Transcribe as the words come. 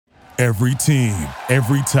Every team,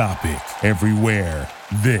 every topic, everywhere.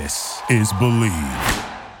 This is Believe.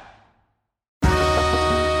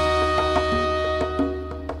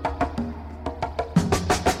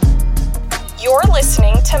 You're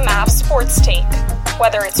listening to MAV Sports Take.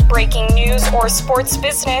 Whether it's breaking news or sports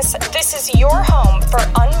business, this is your home for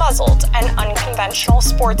unmuzzled and unconventional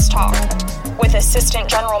sports talk. With Assistant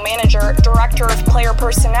General Manager, Director of Player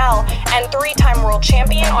Personnel, and three-time world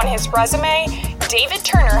champion on his resume, David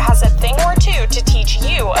Turner has a thing or two to teach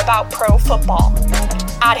you about pro football.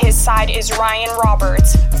 At his side is Ryan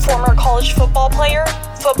Roberts, former college football player,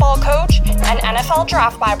 football coach, and NFL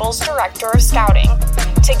Draft Bible's Director of Scouting.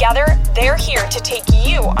 Together, they're here to take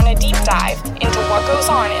you on a deep dive into what goes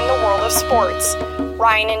on in the world of sports.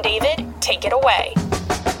 Ryan and David, take it away.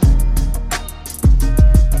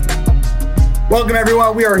 Welcome,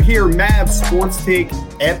 everyone. We are here, MAV Sports Take,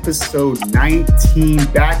 episode 19.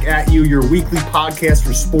 Back at you, your weekly podcast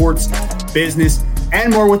for sports, business,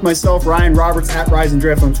 and more with myself, Ryan Roberts, at Rise and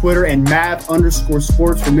Draft on Twitter, and MAV_sports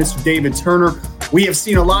for Mr. David Turner. We have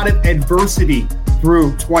seen a lot of adversity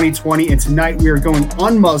through 2020, and tonight we are going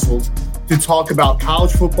unmuzzled to talk about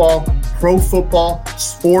college football, pro football,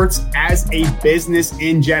 sports as a business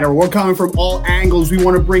in general. We're coming from all angles. We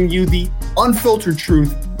want to bring you the unfiltered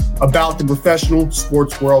truth about the professional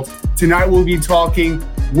sports world. Tonight we'll be talking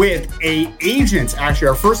with an agent, actually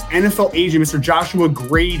our first NFL agent, Mr. Joshua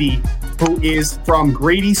Grady, who is from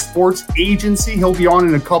Grady Sports Agency. He'll be on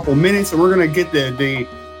in a couple minutes, and we're going to get the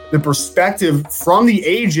perspective from the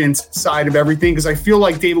agent side of everything, because I feel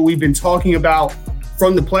like, David, we've been talking about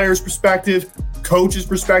from the player's perspective, coach's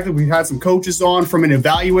perspective. We've had some coaches on from an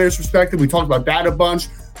evaluator's perspective. We talked about that a bunch.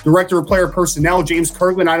 Director of Player Personnel, James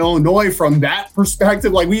Kirkland out of Illinois, from that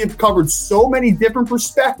perspective. Like, we have covered so many different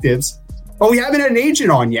perspectives, but we haven't had an agent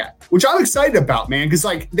on yet, which I'm excited about, man, because,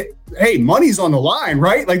 hey, money's on the line,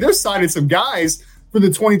 right? Like, they're signing some guys for the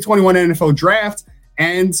 2021 NFL Draft,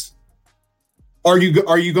 and are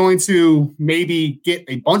you going to maybe get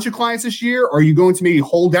a bunch of clients this year? Or are you going to maybe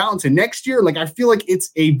hold out into next year? Like, I feel like it's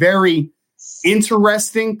a very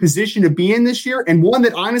interesting position to be in this year, and one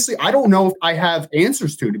that honestly I don't know if I have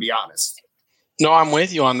answers to be honest. No, I'm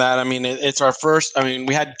with you on that. I mean, it's our first. I mean,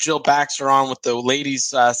 we had Jill Baxter on with the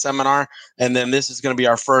ladies seminar, and then this is going to be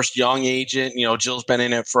our first young agent. You know, Jill's been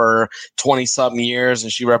in it for 20-something years,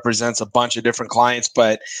 and she represents a bunch of different clients.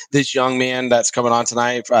 But this young man that's coming on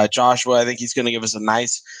tonight, Joshua, I think he's going to give us a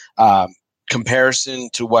nice comparison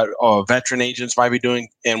to what veteran agents might be doing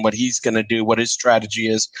and what he's going to do, what his strategy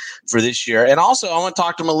is for this year. And also, I want to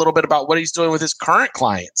talk to him a little bit about what he's doing with his current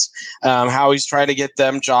clients, how he's trying to get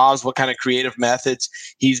them jobs, what kind of creative methods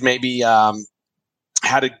he's maybe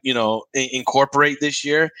how to, incorporate this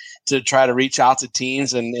year to try to reach out to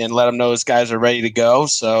teams and let them know his guys are ready to go.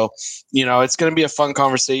 So, it's going to be a fun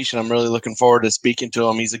conversation. I'm really looking forward to speaking to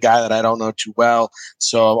him. He's a guy that I don't know too well,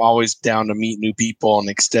 so I'm always down to meet new people and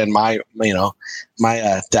extend my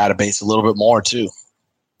database a little bit more too.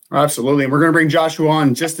 Absolutely. And we're going to bring Joshua on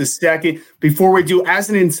in just a second. Before we do, as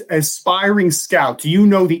an aspiring scout, do you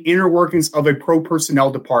know the inner workings of a pro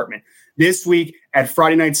personnel department? This week at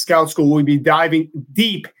Friday Night Scout School, we'll be diving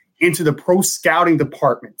deep into the pro scouting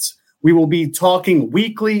departments. We will be talking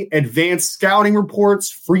weekly advanced scouting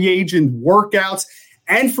reports, free agent workouts,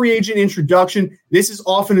 and free agent introduction. This is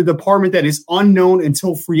often a department that is unknown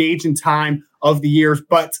until free agent time of the year,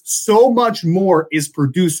 but so much more is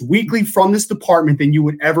produced weekly from this department than you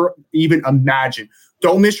would ever even imagine.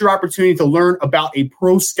 Don't miss your opportunity to learn about a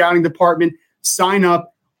pro scouting department. Sign up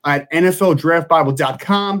at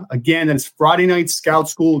NFLDraftBible.com. Again, that is Friday Night Scout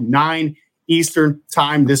School, 9 Eastern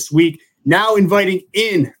time this week. Now inviting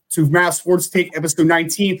in to MAV Sports Take episode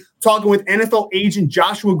 19, talking with NFL agent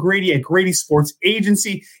Joshua Grady at Grady Sports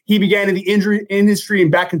Agency. He began in the injury industry,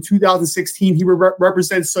 and back in 2016, he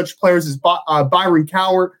represents such players as Byron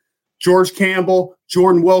Cowart, George Campbell,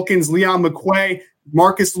 Jordan Wilkins, Leon McQuay,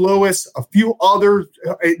 Marcus Lewis, a few others.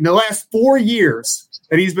 In the last 4 years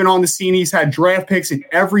that he's been on the scene, he's had draft picks in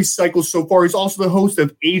every cycle so far. He's also the host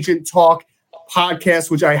of Agent Talk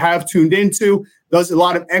podcast, which I have tuned into. Does a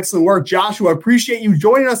lot of excellent work. Joshua, I appreciate you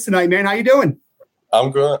joining us tonight, man. How you doing?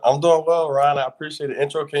 I'm good. I'm doing well, Ryan. I appreciate the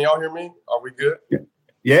intro. Can y'all hear me? Are we good?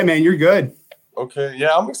 Yeah, man, you're good. Okay. Yeah,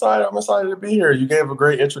 I'm excited. I'm excited to be here. You gave a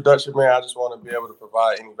great introduction, man. I just want to be able to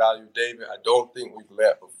provide any value, David. I don't think we've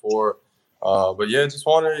met before. But yeah, just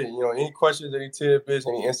wondering, any questions, any tidbits,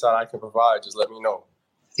 any insight I can provide, just let me know.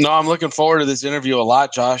 No, I'm looking forward to this interview a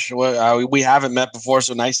lot, Josh. We haven't met before,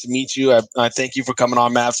 so nice to meet you. I thank you for coming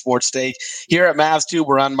on Mavs Sports Take. Here at Mavs too,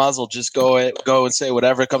 we're unmuzzled. Just go and say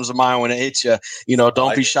whatever comes to mind when it hits you.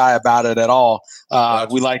 Don't be shy about it at all.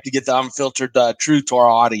 We like to get the unfiltered truth to our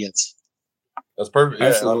audience. That's perfect.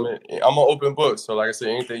 Absolutely. Yeah, I'm an open book. So like I said,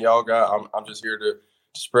 anything y'all got, I'm just here to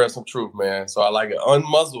spread some truth, man. So I like it.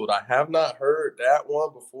 Unmuzzled. I have not heard that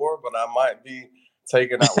one before, but I might be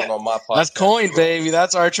taking that one on my podcast. That's coined, baby.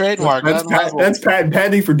 That's our trademark. That's patent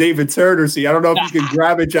pending for David Turner. See, I don't know if you can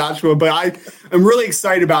grab it, Joshua, but I'm really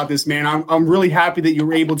excited about this, man. I'm really happy that you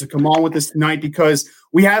were able to come on with us tonight because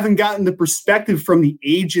we haven't gotten the perspective from the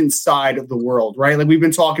agent side of the world, right? Like we've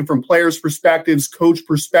been talking from players' perspectives, coach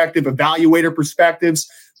perspective, evaluator perspectives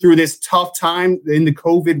through this tough time in the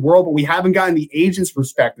COVID world, but we haven't gotten the agent's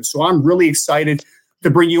perspective. So I'm really excited to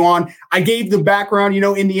bring you on. I gave the background,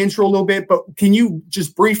 in the intro a little bit, but can you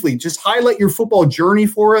just briefly just highlight your football journey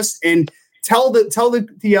for us and tell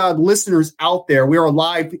the listeners out there, we are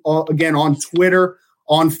live again on Twitter,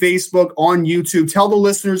 on Facebook, on YouTube. Tell the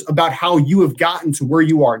listeners about how you have gotten to where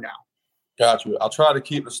you are now. Got you. I'll try to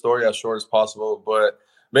keep the story as short as possible, but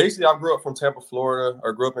basically I grew up in Tampa, Florida,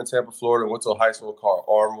 went to a high school called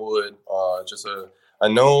Armwood, just a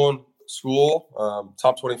known school,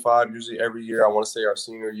 top 25 usually every year. I want to say our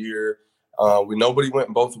senior year, nobody went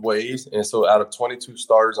both ways, and so out of 22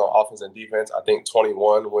 starters on offense and defense, I think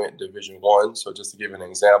 21 went Division I. So just to give an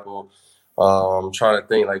example, I'm trying to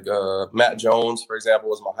think like Matt Jones, for example,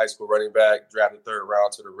 was my high school running back, drafted 3rd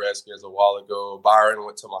round to the Redskins a while ago. Byron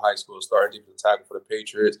went to my high school, starting defensive tackle for the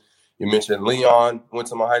Patriots. You mentioned Leon went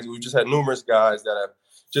to my high school. We just had numerous guys that have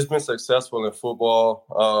just been successful in football,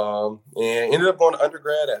 and ended up going to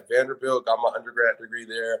undergrad at Vanderbilt, got my undergrad degree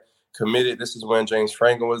there, committed. This is when James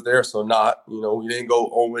Franklin was there. So we didn't go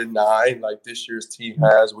 0-9 like this year's team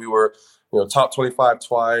has. We were, top 25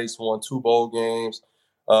 twice, won 2 bowl games.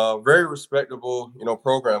 Very respectable,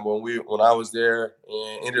 program when I was there,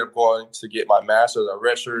 and ended up going to get my master's at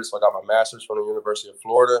Redshirted. So I got my master's from the University of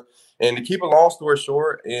Florida. And to keep a long story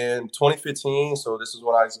short, in 2015, so this is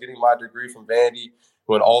when I was getting my degree from Vandy,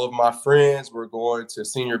 when all of my friends were going to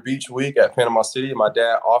Senior Beach Week at Panama City, my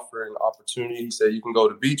dad offered an opportunity. He said, you can go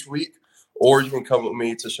to Beach Week or you can come with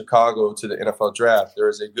me to Chicago to the NFL draft. There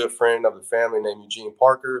is a good friend of the family named Eugene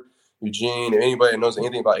Parker. Eugene, if anybody knows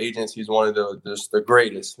anything about agents, he's one of the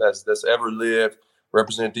greatest that's ever lived.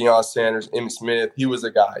 Represented Deion Sanders, Emmitt Smith. He was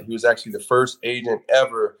a guy. He was actually the first agent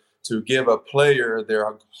ever to give a player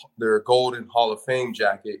their golden Hall of Fame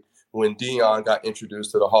jacket when Deion got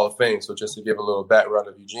introduced to the Hall of Fame. So just to give a little background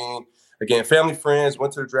of Eugene. Again, family friends,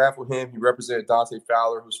 went to the draft with him. He represented Dante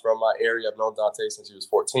Fowler, who's from my area. I've known Dante since he was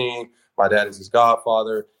 14. My dad is his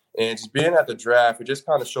godfather. And just being at the draft, it just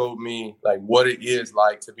kind of showed me like what it is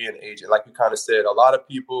like to be an agent. Like you kind of said, a lot of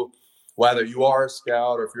people, whether you are a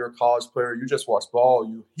scout or if you're a college player, you just watch ball,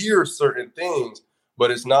 you hear certain things, but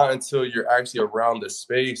it's not until you're actually around the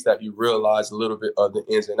space that you realize a little bit of the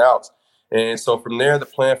ins and outs. And so from there, the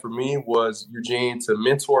plan for me was Eugene to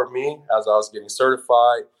mentor me as I was getting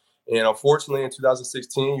certified. And unfortunately, in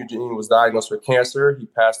 2016, Eugene was diagnosed with cancer. He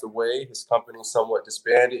passed away. His company somewhat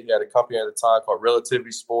disbanded. He had a company at the time called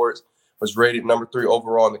Relativity Sports, was rated number 3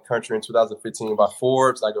 overall in the country in 2015 by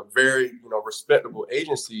Forbes, like a very, respectable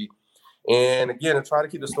agency. And again, to try to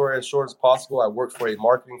keep the story as short as possible, I worked for a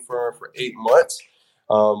marketing firm for 8 months.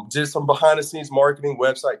 Did some behind-the-scenes marketing,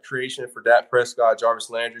 website creation for Dak Prescott, Jarvis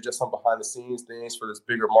Landry, just some behind-the-scenes things for this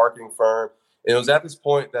bigger marketing firm. And it was at this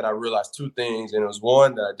point that I realized 2 things. And it was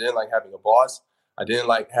one, that I didn't like having a boss. I didn't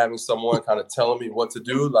like having someone kind of telling me what to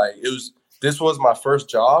do. This was my first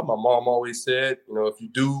job. My mom always said, if you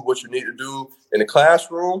do what you need to do in the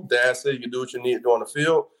classroom, Dad said you can do what you need to do on the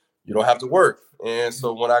field. You don't have to work. And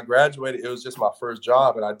so when I graduated, it was just my first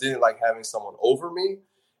job. And I didn't like having someone over me.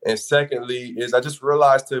 And secondly is I just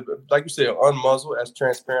realized to, like you said, unmuzzle, as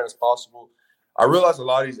transparent as possible. I realized a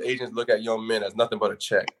lot of these agents look at young men as nothing but a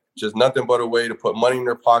check, just nothing but a way to put money in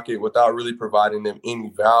their pocket without really providing them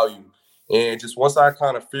any value. And just once I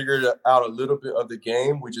kind of figured out a little bit of the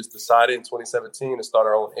game, we just decided in 2017 to start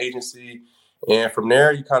our own agency. And from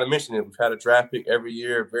there, you kind of mentioned it. We've had a draft pick every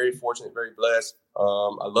year. Very fortunate, very blessed.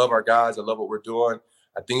 I love our guys. I love what we're doing.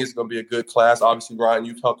 I think it's going to be a good class. Obviously, Ryan,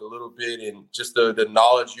 you've helped a little bit, and just the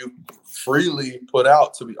knowledge you freely put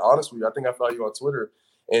out, to be honest with you. I think I follow you on Twitter,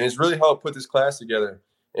 and it's really helped put this class together.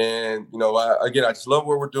 And, I just love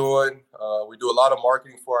what we're doing. We do a lot of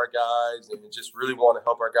marketing for our guys, and just really want to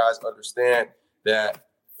help our guys understand that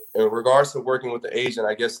in regards to working with the agent,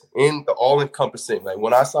 I guess in the all-encompassing, like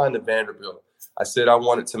when I signed to Vanderbilt, I said I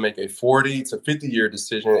wanted to make a 40 to 50-year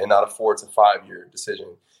decision and not a 4 to 5-year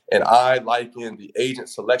decision. And I liken the agent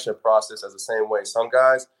selection process as the same way. Some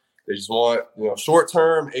guys, they just want,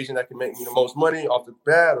 short-term agent that can make me the most money off the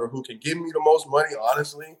bat or who can give me the most money,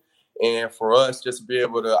 honestly. And for us, just to be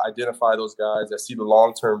able to identify those guys that see the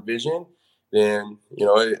long-term vision, then,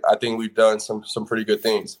 I think we've done some pretty good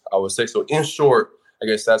things, I would say. So in short, I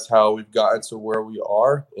guess that's how we've gotten to where we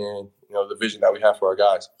are and, the vision that we have for our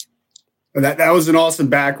guys. That was an awesome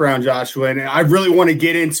background, Joshua. And I really want to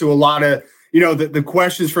get into a lot of, the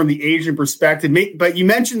questions from the agent perspective. But you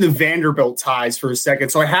mentioned the Vanderbilt ties for a second.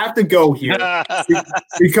 So I have to go here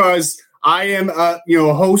because I am, a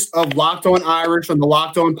host of Locked On Irish on the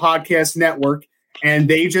Locked On Podcast Network. And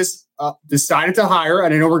they just decided to hire,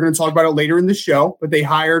 and I know we're going to talk about it later in the show, but they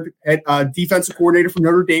hired a defensive coordinator from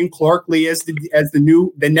Notre Dame, Clark Lea, as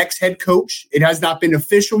the next head coach. It has not been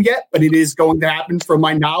official yet, but it is going to happen from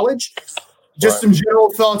my knowledge. Just some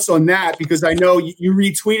general thoughts on that, because I know you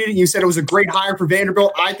retweeted it and you said it was a great hire for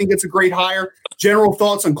Vanderbilt. I think it's a great hire. General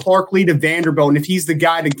thoughts on Clark Lea to Vanderbilt, and if he's the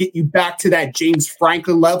guy to get you back to that James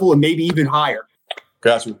Franklin level and maybe even higher.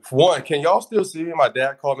 Gotcha. One, can y'all still see me? My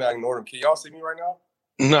dad called me. I ignored him. Can y'all see me right now?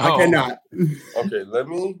 No. I cannot. Okay, let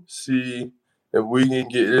me see if we can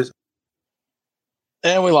get this.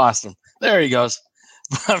 And we lost him. There he goes.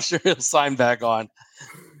 I'm sure he'll sign back on.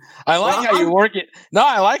 I like how you work it. No,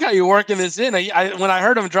 I like how you're working this in. When I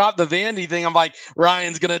heard him drop the Vandy thing, I'm like,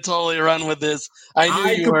 Ryan's going to totally run with this.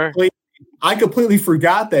 I completely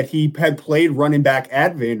forgot that he had played running back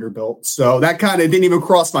at Vanderbilt. So that kind of didn't even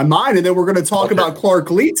cross my mind. And then we're going to talk about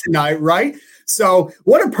Clark Lea tonight, right? So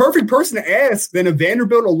what a perfect person to ask than a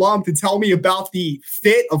Vanderbilt alum to tell me about the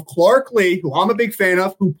fit of Clark Lea, who I'm a big fan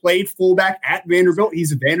of, who played fullback at Vanderbilt.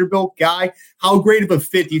 He's a Vanderbilt guy. How great of a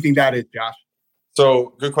fit do you think that is, Josh?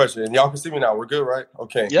 So good question. And y'all can see me now. We're good, right?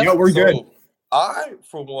 Okay. Yeah, we're good.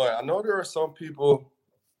 For one, I know there are some people,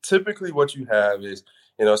 typically what you have is,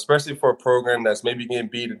 especially for a program that's maybe getting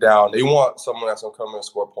beat down, they want someone that's going to come in and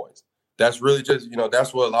score points. That's really just,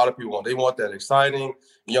 that's what a lot of people want. They want that exciting,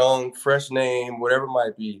 young, fresh name, whatever it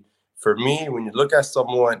might be. For me, when you look at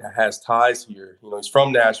someone that has ties here, he's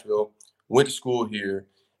from Nashville, went to school here,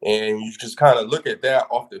 and you just kind of look at that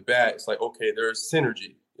off the bat, it's like, okay, there's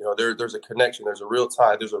synergy. There's a connection. There's a real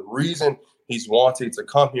tie. There's a reason he's wanting to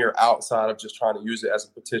come here outside of just trying to use it as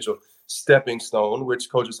a potential stepping stone, which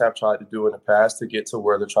coaches have tried to do in the past to get to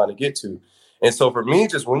where they're trying to get to. And so for me,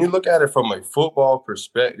 just when you look at it from a football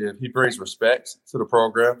perspective, he brings respect to the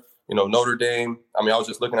program. Notre Dame, I was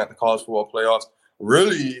just looking at the college football playoffs.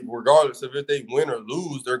 Really, regardless of if they win or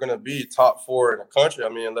lose, they're going to be top 4 in the country.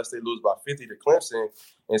 Unless they lose by 50 to Clemson.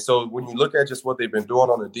 And so when you look at just what they've been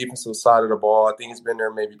doing on the defensive side of the ball, I think it's been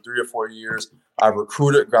there maybe 3 or 4 years. I've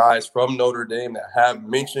recruited guys from Notre Dame that have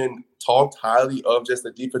talked highly of just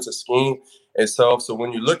the defensive scheme itself. So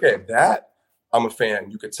when you look at that, I'm a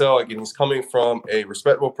fan. You could tell, again, he's coming from a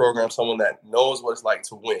respectable program, someone that knows what it's like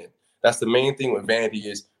to win. That's the main thing with Vandy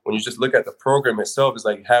is when you just look at the program itself, it's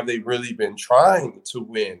like, have they really been trying to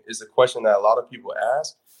win? Is a question that a lot of people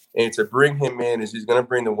ask. And to bring him in is he's going to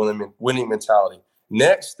bring the winning mentality.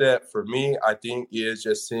 Next step for me, I think, is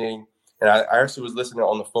just seeing, and I actually was listening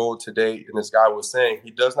on the phone today, and this guy was saying he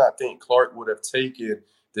does not think Clark would have taken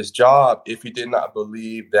this job if he did not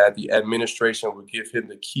believe that the administration would give him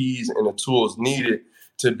the keys and the tools needed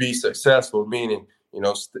to be successful, meaning,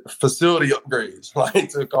 facility upgrades, like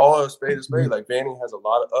to call a spade. Like Vandy has a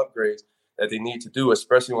lot of upgrades that they need to do,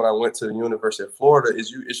 especially when I went to the University of Florida,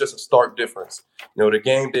 it's just a stark difference. The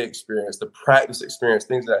game day experience, the practice experience,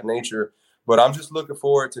 things of that nature. But I'm just looking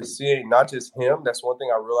forward to seeing not just him. That's one thing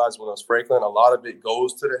I realized when I was Franklin. A lot of it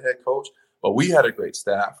goes to the head coach, but we had a great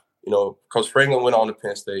staff. Coach Franklin went on to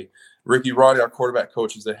Penn State. Ricky Roddy, our quarterback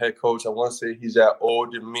coach, is the head coach. I want to say he's at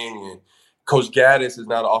Old Dominion. Coach Gaddis is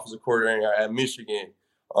now the offensive coordinator at Michigan.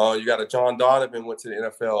 You got a John Donovan went to the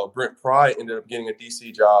NFL. Brent Pry ended up getting a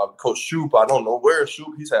DC job. Coach Shoop, I don't know where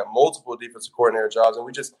Shoop. He's had multiple defensive coordinator jobs.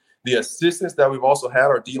 And the assistants that we've also had,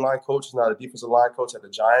 our D-line coach is now the defensive line coach at the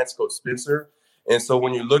Giants, Coach Spencer. And so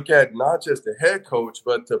when you look at not just the head coach,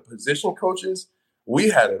 but the position coaches, we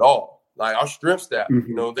had it all. Like our strength staff,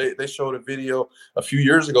 they showed a video a few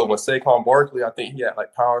years ago when Saquon Barkley, I think he had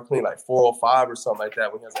like power clean, like 405 or something like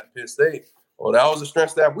that when he was at Penn State. Well, that was the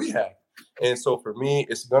strength staff we had. And so for me,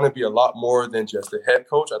 it's going to be a lot more than just the head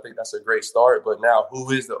coach. I think that's a great start. But now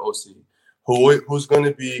who is the OC? Who's going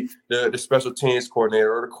to be the special teams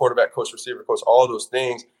coordinator or the quarterback coach, receiver coach, all those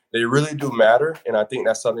things, they really do matter. And I think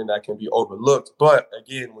that's something that can be overlooked. But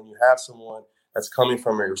again, when you have someone that's coming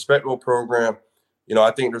from a respectable program,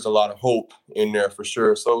 I think there's a lot of hope in there for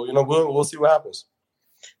sure. So, we'll see what happens.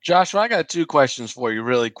 Joshua, I got 2 questions for you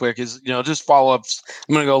really quick. Just follow-ups.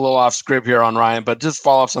 I'm going to go a little off script here on Ryan, but just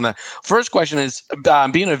follow-ups on that. First question is,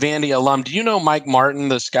 being a Vandy alum, do you know Mike Martin,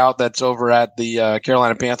 the scout that's over at the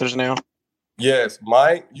Carolina Panthers now? Yes,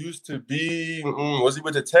 Mike used to be, was he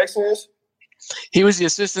with the Texans? He was the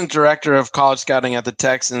assistant director of college scouting at the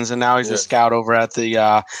Texans, and now he's a scout over at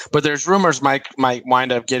the. But there's rumors Mike might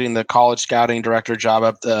wind up getting the college scouting director job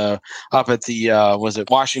up at the was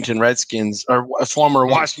it Washington Redskins or former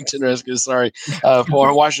Washington Redskins? Sorry,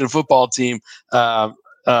 for Washington football team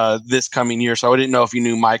this coming year. So I didn't know if you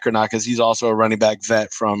knew Mike or not because he's also a running back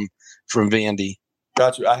vet from Vandy.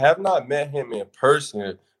 Got you. I have not met him in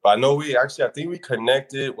person, but I know I think we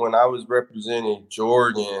connected when I was representing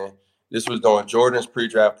Jordan. This was during Jordan's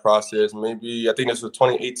pre-draft process. Maybe, I think this was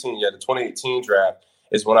 2018. Yeah, the 2018 draft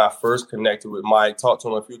is when I first connected with Mike. Talked to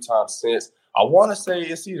him a few times since. I want to say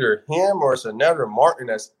it's either him or it's another Martin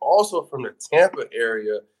that's also from the Tampa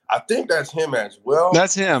area. I think that's him as well.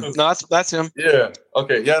 That's him. No, that's him. Yeah.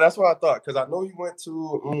 Okay. Yeah, that's what I thought. Because I know he went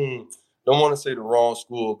to, don't want to say the wrong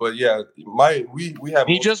school, but yeah, we have.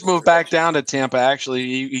 He just moved back down to Tampa. Actually,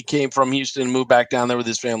 he came from Houston and moved back down there with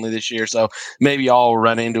his family this year. So maybe all will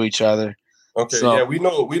run into each other. Okay, so, yeah, we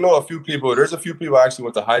know a few people. There's a few people I actually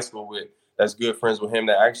went to high school with that's good friends with him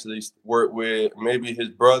that actually work with maybe his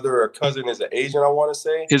brother or cousin is an agent. I want to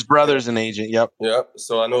say his brother's an agent. Yep.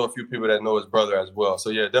 So I know a few people that know his brother as well.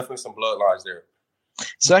 So yeah, definitely some bloodlines there.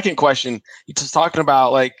 Second question, just talking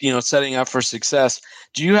about setting up for success.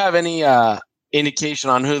 Do you have any indication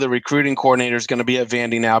on who the recruiting coordinator is going to be at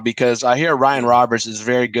Vandy now? Because I hear Ryan Roberts is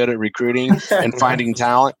very good at recruiting and finding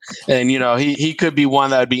talent. And, he could be one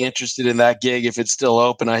that would be interested in that gig if it's still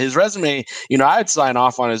open. His resume, I'd sign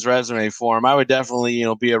off on his resume for him. I would definitely,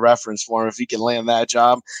 be a reference for him. If he can land that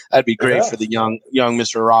job, that'd be great for the young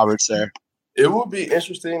Mr. Roberts there. It would be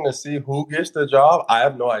interesting to see who gets the job. I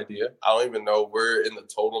have no idea. I don't even know where in the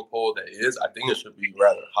totem pole that is. I think it should be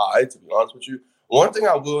rather high, to be honest with you. One thing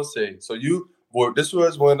I will say, this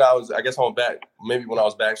was when I was, I guess when I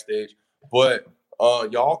was backstage, but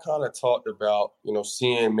y'all kind of talked about,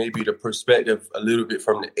 seeing maybe the perspective a little bit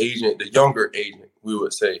from the agent, the younger agent, we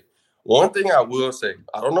would say. One thing I will say,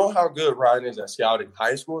 I don't know how good Ryan is at scouting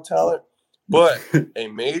high school talent, but a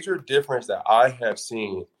major difference that I have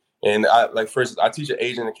seen, and for instance, I teach an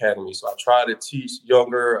agent academy, so I try to teach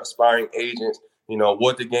younger aspiring agents,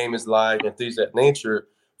 what the game is like and things of that nature.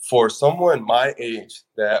 For someone my age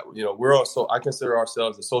that, we're also, I consider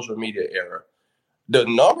ourselves the social media era. The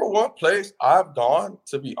number one place I've gone,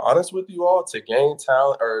 to be honest with you all, to gain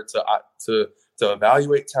talent or to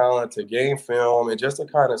evaluate talent, to gain film, and just to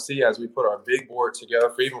kind of see as we put our big board together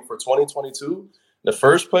for 2022, the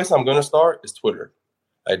first place I'm going to start is Twitter.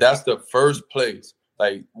 Like, that's the first place.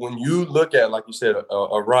 Like, when you look at, like you said,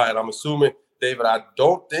 a Ryan, I'm assuming, David, I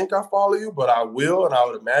don't think I follow you, but I will, and I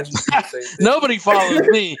would imagine you the same thing. Nobody follows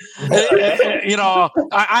me.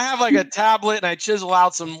 I have like a tablet, and I chisel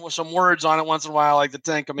out some words on it once in a while, like the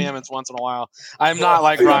 10 Commandments once in a while. I'm not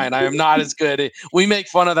like Ryan. I am not as good. We make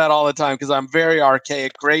fun of that all the time because I'm very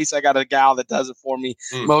archaic. Grace, I got a gal that does it for me,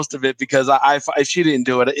 most of it, because if she didn't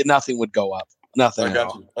do it, nothing would go up. Nothing. I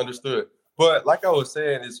got you. Understood. But like I was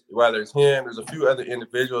saying, whether it's him, there's a few other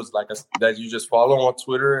individuals that you just follow on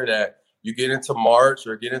Twitter that you get into March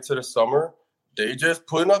or get into the summer, they just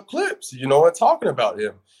putting up clips, and talking about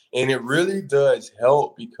him. And it really does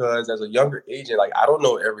help because as a younger agent, I don't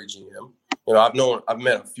know every GM. I've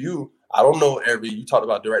met a few. I don't know you talked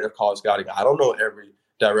about director of college scouting. I don't know every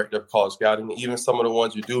director of college scouting. Even some of the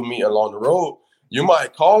ones you do meet along the road, you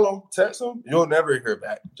might call them, text them, you'll never hear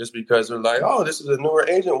back just because they're like, oh, this is a newer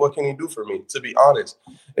agent. What can he do for me? To be honest.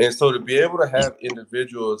 And so to be able to have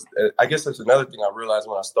individuals, I guess that's another thing I realized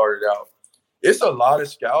when I started out. It's a lot of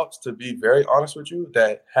scouts, to be very honest with you,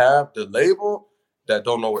 that have the label that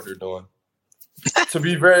don't know what they're doing. to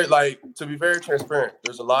be very transparent,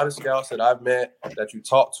 there's a lot of scouts that I've met that you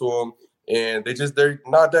talk to them and they're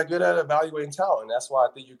not that good at evaluating talent. And that's why I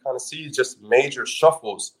think you kind of see just major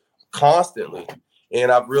shuffles constantly.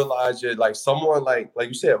 And I've realized that someone like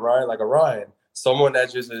you said, Ryan, like a Ryan, someone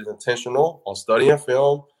that just is intentional on studying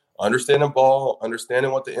film, understanding ball,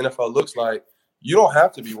 understanding what the NFL looks like. You don't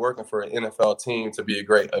have to be working for an NFL team to be a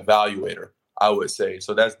great evaluator, I would say.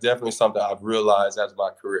 So that's definitely something I've realized as my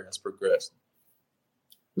career has progressed.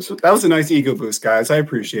 That was a nice ego boost, guys. I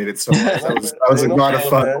appreciate it so much. That was a lot of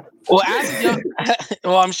fun. Man. Well,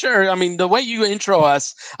 well, I'm sure. I mean, the way you intro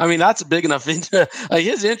us, I mean, that's a big enough intro. Like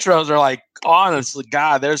his intros are like, honestly,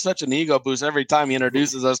 God, there's such an ego boost every time he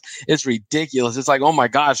introduces us. It's ridiculous. It's like, oh my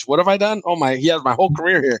gosh, what have I done? Oh my, he has my whole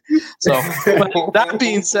career here. So, but that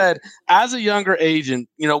being said, as a younger agent,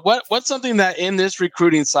 what's something that in this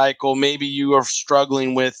recruiting cycle maybe you are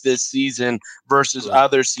struggling with this season versus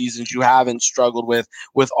other seasons you haven't struggled with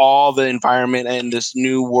all the environment and this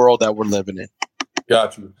new world that we're living in?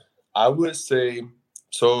 Got you. I would say,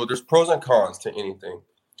 so there's pros and cons to anything.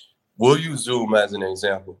 We'll use Zoom as an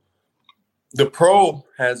example. The pro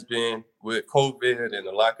has been with COVID and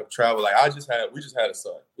the lack of travel. Like we just had a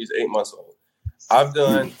son. He's 8 months old. I've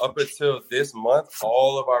done up until this month,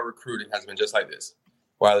 all of our recruiting has been just like this.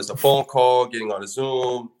 Whether it's a phone call, getting on a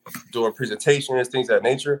Zoom, doing presentations, things of that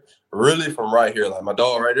nature. Really from right here, like my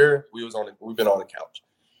dog right there, we've been on the couch.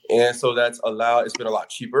 And so it's been a lot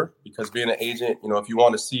cheaper because being an agent, if you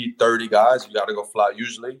want to see 30 guys, you got to go fly.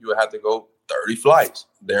 Usually you would have to go 30 flights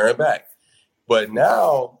there and back. But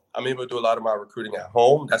now I'm able to do a lot of my recruiting at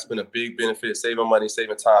home. That's been a big benefit, saving money,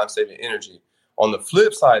 saving time, saving energy. On the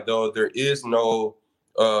flip side, though, there is no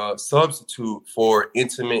substitute for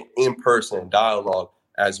intimate in-person dialogue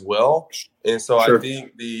as well. And so sure. I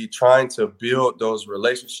think trying to build those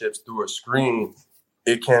relationships through a screen,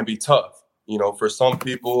 it can be tough. For some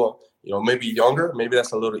people, maybe younger, maybe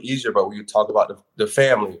that's a little easier. But when you talk about the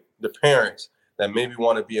family, the parents that maybe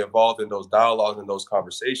want to be involved in those dialogues and those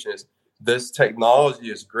conversations, this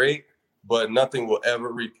technology is great, but nothing will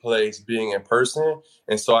ever replace being in person.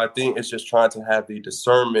 And so I think it's just trying to have the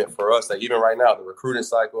discernment for us. Like even right now, the recruiting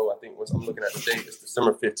cycle, I think once I'm looking at the date, it's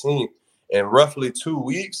December 15th. In roughly 2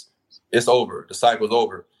 weeks, it's over. The cycle's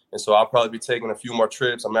over. And so I'll probably be taking a few more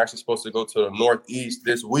trips. I'm actually supposed to go to the Northeast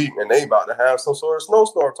this week, and they about to have some sort of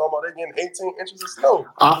snowstorm. Talking about they getting 18 inches of snow.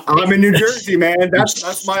 I'm in New Jersey, man.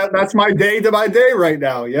 That's my day to my day right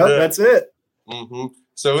now. Yep, yeah, that's it. Mm-hmm.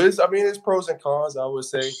 So it's pros and cons. I would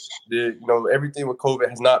say that everything with COVID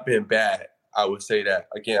has not been bad. I would say that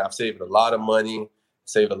again. I've saved a lot of money,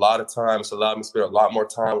 saved a lot of time. It's allowed me to spend a lot more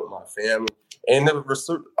time with my family. And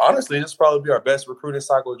honestly, this will probably be our best recruiting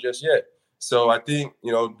cycle just yet. So I think,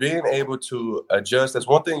 being able to adjust, that's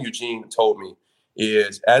one thing Eugene told me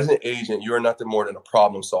is as an agent, you're nothing more than a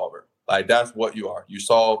problem solver. Like that's what you are. You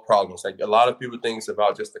solve problems. Like a lot of people think it's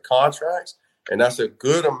about just the contracts, and that's a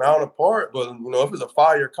good amount of part. But, if it's a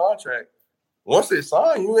 5-year contract, once they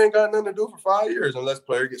sign, you ain't got nothing to do for 5 years unless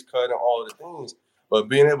player gets cut and all of the things. But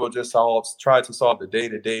being able to just try to solve the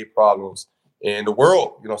day-to-day problems in the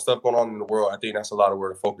world, stuff going on in the world, I think that's a lot of where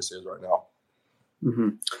the focus is right now. Mm-hmm.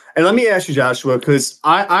 And let me ask you, Joshua, because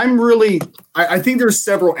I think there's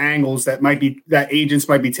several angles that agents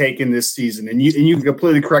might be taking this season, and you can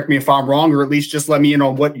completely correct me if I'm wrong, or at least just let me in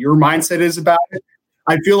on what your mindset is about it.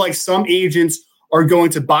 I feel like some agents are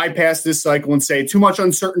going to bypass this cycle and say too much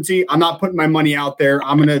uncertainty. I'm not putting my money out there.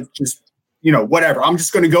 I'm going to just, whatever. I'm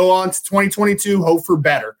just going to go on to 2022, hope for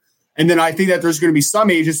better. And then I think that there's going to be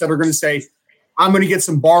some agents that are going to say, I'm going to get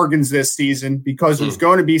some bargains this season because there's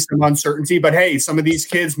going to be some uncertainty. But hey, some of these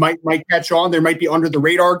kids might catch on. There might be under the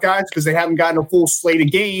radar guys because they haven't gotten a full slate of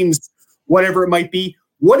games, whatever it might be.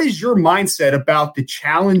 What is your mindset about the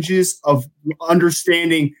challenges of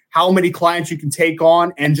understanding how many clients you can take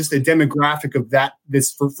on and just the demographic of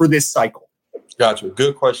for this cycle? Gotcha.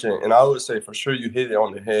 Good question. And I would say for sure you hit it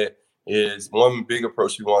on the head. Is one big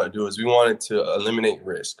approach we want to do is we wanted to eliminate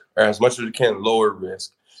risk, or as much as we can lower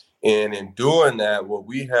risk. And in doing that, what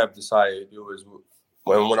we have decided to do is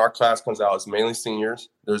when our class comes out, it's mainly seniors.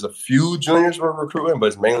 There's a few juniors we're recruiting, but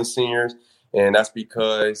it's mainly seniors. And that's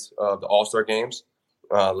because of the All-Star games.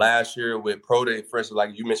 Last year with Pro Day, for instance,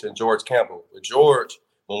 like you mentioned, George Campbell. With George,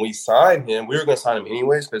 when we signed him, we were going to sign him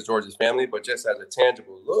anyways because George's family, but just as a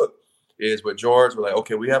tangible look is with George, we're like,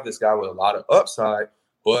 okay, we have this guy with a lot of upside,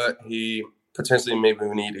 but he potentially maybe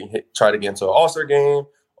we need to try to get into an All-Star game,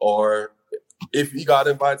 or if he got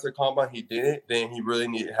invited to the combine, he didn't, then he really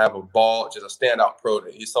needed to have a ball, just a standout pro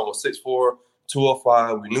day. He's someone 6'4",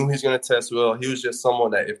 205. We knew he was going to test well. He was just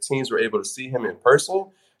someone that if teams were able to see him in person,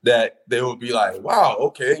 that they would be like, wow,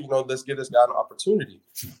 okay, let's give this guy an opportunity.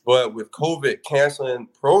 But with COVID canceling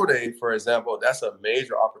pro day, for example, that's a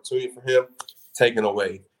major opportunity for him taken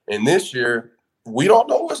away. And this year, we don't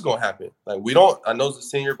know what's going to happen. I know the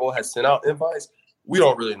Senior Bowl has sent out invites. We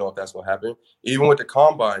don't really know if that's going to happen. Even with the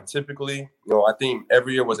combine, typically, I think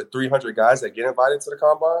every year was it 300 guys that get invited to the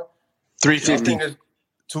combine? 350.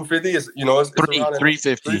 250 is, it's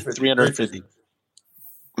 350, 350.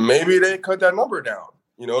 Maybe they cut that number down,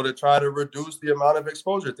 to try to reduce the amount of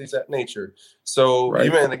exposure, things of that nature. So right.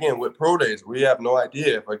 Even again with pro days, we have no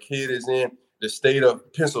idea if a kid is in the state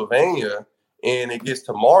of Pennsylvania, and it gets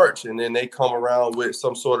to March, and then they come around with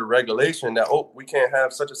some sort of regulation that, we can't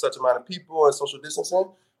have such and such amount of people and social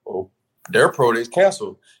distancing. Well, their pro day is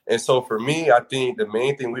canceled. And so for me, I think the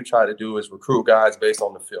main thing we try to do is recruit guys based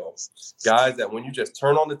on the film. Guys that when you just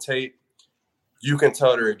turn on the tape, you can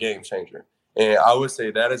tell they're a game changer. And I would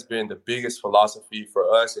say that has been the biggest philosophy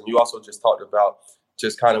for us. And you also just talked about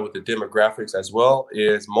just kind of with the demographics as well,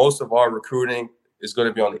 is most of our recruiting is going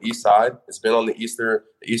to be on the east side. It's been on the eastern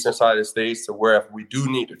side of the states, to where if we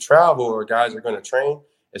do need to travel or guys are going to train,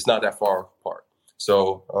 it's not that far apart.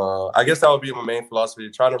 So I guess that would be my main philosophy,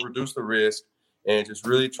 trying to reduce the risk and just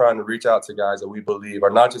really trying to reach out to guys that we believe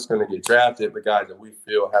are not just going to get drafted, but guys that we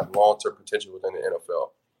feel have long-term potential within the NFL.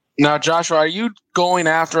 Now, Joshua, are you going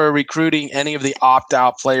after or recruiting any of the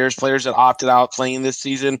opt-out players that opted out playing this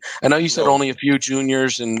season? I know you said only a few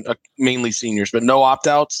juniors and mainly seniors, but no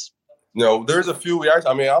opt-outs? No, there's a few.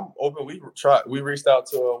 I'm open. We reached out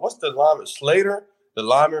to, what's the lineman? Slater, the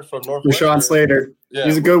lineman from Northwestern. Rashawn Slater. Yeah.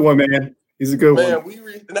 He's a good one, man. He's a good one.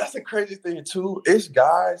 And that's the crazy thing, too. It's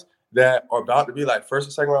guys that are about to be like first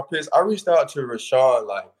or second round picks. I reached out to Rashawn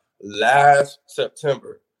like last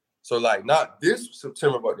September. So, like, not this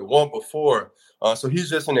September, but the one before. So he's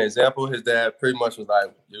just an example. His dad pretty much was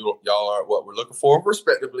like, y'all aren't what we're looking for,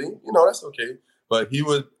 respectably. That's okay. But he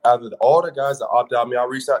was, out of all the guys that opted out, I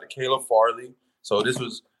reached out to Caleb Farley. So this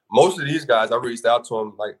was, most of these guys, I reached out to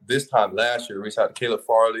them like this time last year. I reached out to Caleb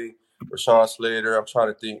Farley, Rashawn Slater. I'm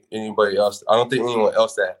trying to think anybody else. I don't think anyone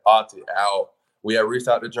else that opted out. We had reached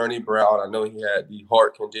out to Journey Brown. I know he had the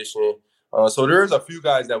heart condition. So there's a few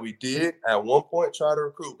guys that we did at one point try to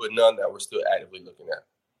recruit, but none that we're still actively looking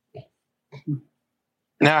at.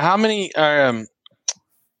 Now, how many,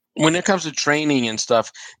 when it comes to training and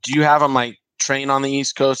stuff, do you have them like train on the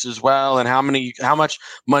East Coast as well? And how much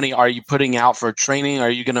money are you putting out for training? Are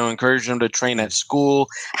you going to encourage them to train at school?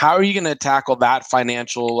 How are you going to tackle that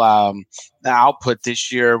financial output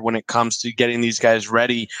this year when it comes to getting these guys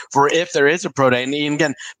ready for if there is a pro day? And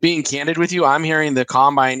again, being candid with you, I'm hearing the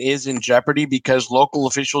combine is in jeopardy because local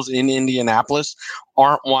officials in Indianapolis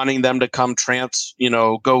aren't wanting them to come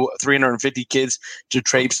go 350 kids to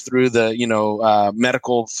traipse through the,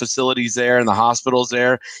 medical facilities there and the hospitals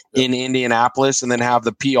there in Indianapolis, and then have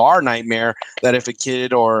the PR nightmare that if a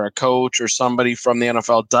kid or a coach or somebody from the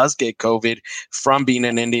NFL does get COVID from being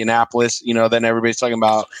in Indianapolis, then everybody's talking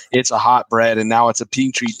about it's a hotbread and now it's a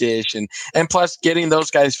petri dish. And plus getting those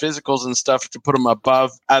guys physicals and stuff to put them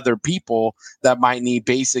above other people that might need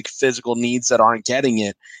basic physical needs that aren't getting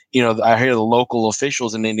it. I hear the local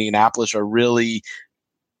officials in Indianapolis are really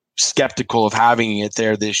skeptical of having it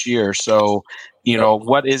there this year. So,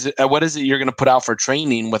 what is it you're going to put out for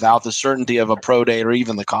training without the certainty of a pro day or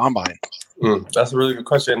even the combine? That's a really good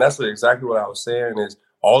question. And that's exactly what I was saying is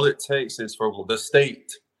all it takes is for the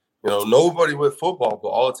state, nobody with football, but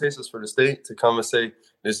all it takes is for the state to come and say,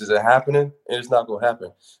 this isn't happening and it's not going to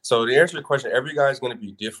happen. So to answer your question, every guy is going to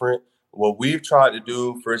be different. What we've tried to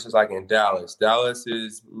do, for instance, like in Dallas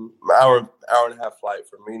is an hour and a half flight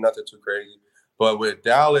for me, nothing too crazy. But with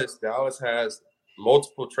Dallas has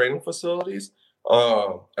multiple training facilities,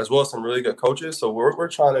 as well as some really good coaches. So what we're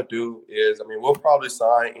trying to do is, we'll probably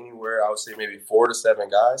sign anywhere, I would say maybe 4 to 7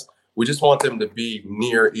 guys. We just want them to be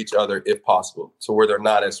near each other if possible, so where they're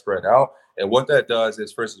not as spread out. And what that does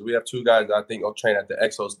is, for instance, we have 2 guys that I think will train at the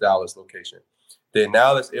Exos Dallas location. Then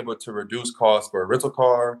now that's able to reduce costs for a rental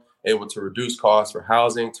car, able to reduce costs for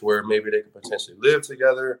housing to where maybe they could potentially live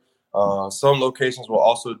together. Some locations will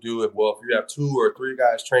also do it. Well, if you have 2 or 3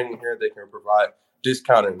 guys training here, they can provide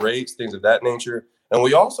discounted rates, things of that nature. And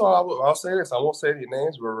we also, I'll say this, I won't say any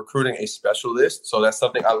names, we're recruiting a specialist. So that's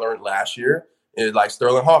something I learned last year. It's like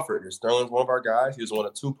Sterling Hofford. Sterling's one of our guys. He was one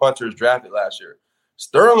of 2 punters drafted last year.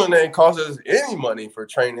 Sterling ain't cost us any money for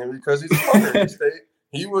training because he's a punter in the state.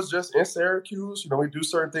 He was just in Syracuse. We do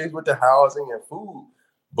certain things with the housing and food,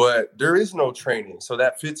 but there is no training. So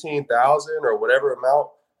that $15,000 or whatever amount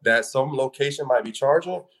that some location might be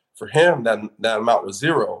charging, for him, that amount was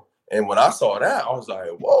 0. And when I saw that, I was like,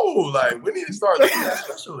 whoa, we need to start looking at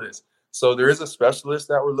specialists. So there is a specialist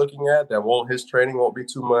that we're looking at his training won't be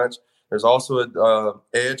too much. There's also an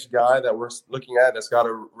edge guy that we're looking at that's got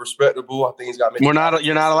a respectable. I think he's got. You're not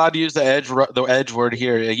allowed to use the edge word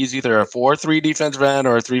here. He's either a 4-3 defensive end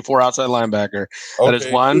or a 3-4 outside linebacker. Okay. That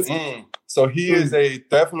is one. Mm-hmm. So he is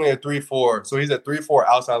definitely a 3-4. So he's a 3-4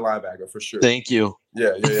 outside linebacker for sure. Thank you.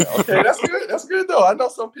 Yeah. Okay, that's good. That's good though. I know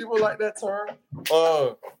some people like that term.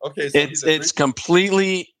 Okay, so it's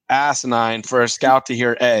completely asinine for a scout to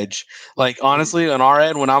hear edge. Like, honestly, on our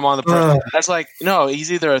end, when I'm on the that's like, no,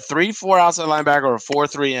 he's either a 3-4 outside linebacker or a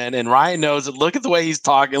 4-3 end. And Ryan knows it. Look at the way he's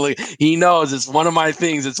talking. Like, he knows it's one of my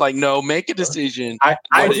things. It's like, no, make a decision.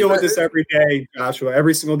 I deal with this every day, Joshua.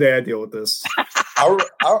 Every single day I deal with this.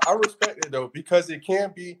 I respect it, though, because it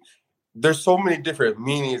can be – there's so many different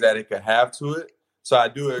meanings that it could have to it. So I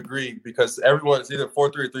do agree, because everyone is either 4-3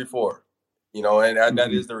 or 3-4, you know, and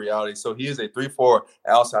that is the reality. So he is a 3-4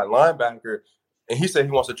 outside linebacker, and he said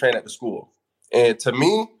he wants to train at the school. And to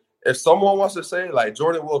me, if someone wants to say, like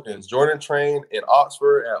Jordan Wilkins, Jordan trained in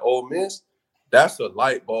Oxford at Ole Miss, that's a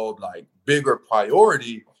light bulb, like bigger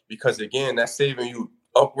priority, because, again, that's saving you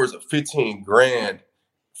upwards of $15,000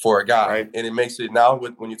 for a guy. Right. And it makes it now,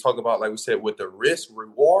 when you talk about, like we said, with the risk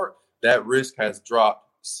reward, that risk has dropped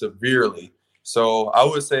severely. So I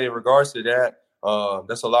would say in regards to that,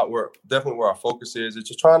 that's a lot definitely where our focus is. It's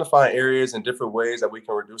just trying to find areas and different ways that we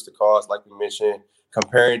can reduce the cost, like we mentioned,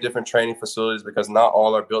 comparing different training facilities, because not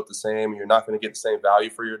all are built the same. You're not going to get the same value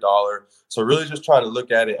for your dollar. So really just trying to look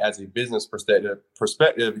at it as a business perspective,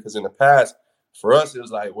 because in the past, for us, it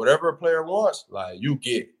was like whatever a player wants, like you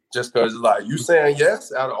get. Just because like you saying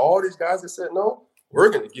yes, out of all these guys that said no, we're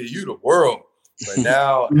going to give you the world. But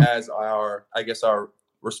now as our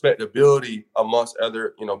respectability amongst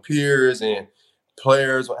other, peers and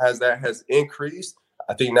players has increased,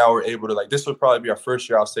 I think now we're able to, like, this would probably be our first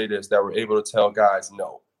year, I'll say this, that we're able to tell guys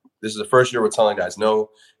no. This is the first year we're telling guys no.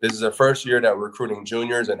 This is the first year that we're recruiting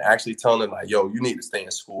juniors and actually telling them, like, yo, you need to stay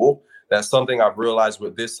in school. That's something I've realized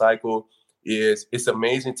with this cycle is it's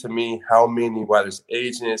amazing to me how many, whether it's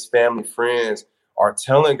agents, family, friends, are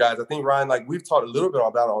telling guys. I think, Ryan, like we've talked a little bit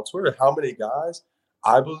about it on Twitter, how many guys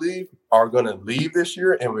I believe are going to leave this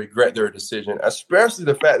year and regret their decision, especially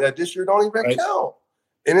the fact that this year don't even count.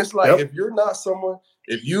 And it's like, if you're not someone,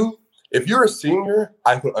 if you're a senior,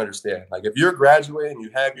 I can understand. Like if you're graduating, you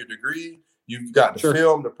have your degree, you've got the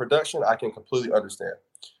film, the production, I can completely understand.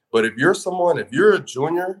 But if you're a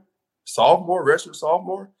junior, sophomore, redshirt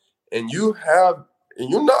sophomore, and you're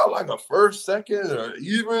not like a first, second, or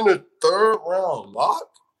even a third round lock,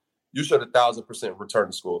 you should 1,000% return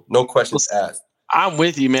to school. No questions asked. I'm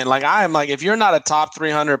with you, man. Like I am like, if you're not a top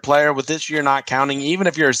 300 player with this year not counting, even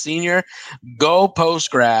if you're a senior, go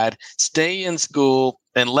post grad, stay in school,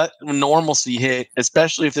 and let normalcy hit,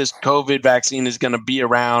 especially if this COVID vaccine is going to be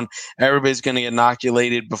around. Everybody's going to get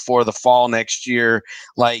inoculated before the fall next year.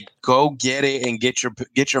 Like, go get it and get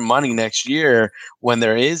your money next year when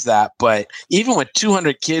there is that. But even with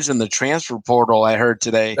 200 kids in the transfer portal, I heard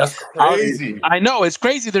today. That's crazy. I know, it's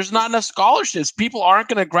crazy. There's not enough scholarships. People aren't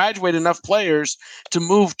going to graduate enough players to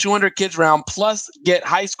move 200 kids around, plus get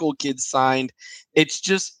high school kids signed. It's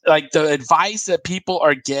just like the advice that people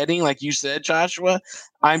are getting, like you said, Joshua,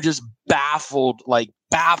 I'm just baffled. Like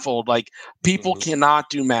people cannot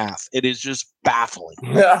do math. It is just baffling.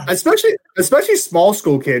 Yeah. Especially small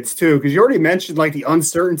school kids too, because you already mentioned like the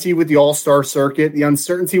uncertainty with the all-star circuit, the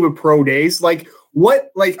uncertainty with pro days. Like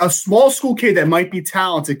a small school kid that might be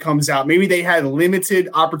talented comes out. Maybe they had a limited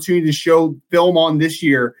opportunity to show film on this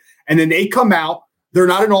year, and then they come out. They're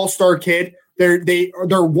not an all-star kid.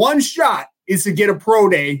 Their one shot is to get a pro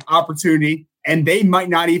day opportunity, and they might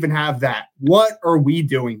not even have that. What are we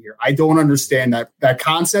doing here? I don't understand that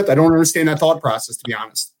concept. I don't understand that thought process, to be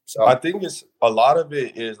honest. So I think it's a lot of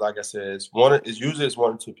it is, like I said, it's usually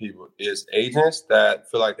one or two people. It's agents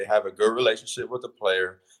that feel like they have a good relationship with the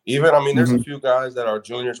player. Even, there's a few guys that are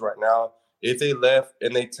juniors right now. If they left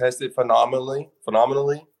and they tested phenomenally,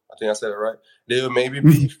 I think I said it right, they would maybe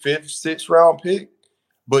be 5th, 6th round pick.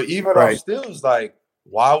 But even our still is like,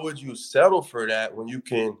 why would you settle for that when you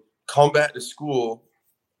can come back to school,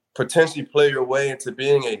 potentially play your way into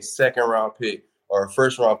being a 2nd round pick or a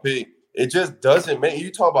 1st round pick? It just doesn't make,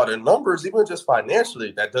 you talk about the numbers, even just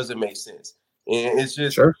financially, that doesn't make sense. And it's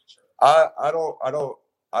just, I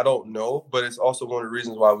don't know, but it's also one of the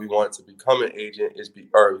reasons why we wanted to become an agent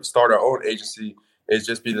or start our own agency is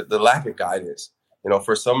just be the lack of guidance.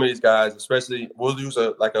 For some of these guys, especially, we'll use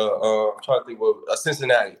I'm trying to think, a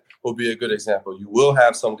Cincinnati will be a good example. You will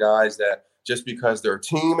have some guys that just because their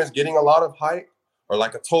team is getting a lot of hype, or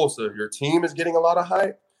like a Tulsa, your team is getting a lot of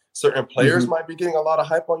hype, certain players might be getting a lot of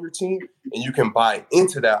hype on your team, and you can buy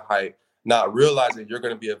into that hype, not realizing you're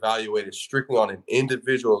going to be evaluated strictly on an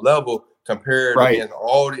individual level compared against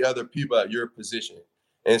all the other people at your position.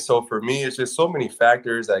 And so for me, it's just so many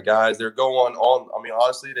factors that guys, they're going on.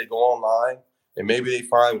 Honestly, they go online and maybe they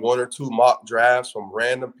find 1 or 2 mock drafts from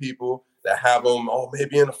random people that have them,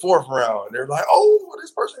 maybe in the 4th round. And they're like,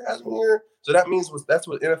 this person has me here. So that means that's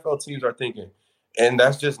what NFL teams are thinking. And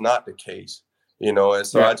that's just not the case. And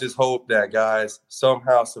so I just hope that guys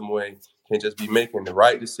somehow, some way can just be making the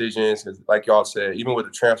right decisions. Because like y'all said, even with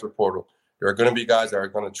the transfer portal, there are going to be guys that are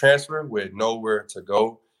going to transfer with nowhere to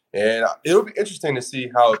go. And it'll be interesting to see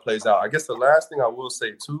how it plays out. I guess the last thing I will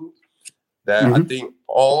say, too, that I think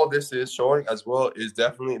all this is showing as well is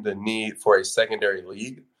definitely the need for a secondary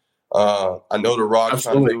league. I know The Rock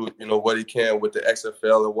trying to do, what he can with the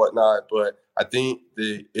XFL and whatnot, but I think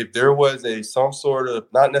if there was some sort of,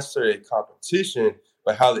 not necessarily a competition,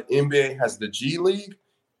 but how the NBA has the G League,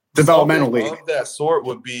 developmental league of that sort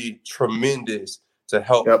would be tremendous to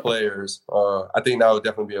help players. I think that would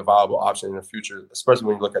definitely be a viable option in the future, especially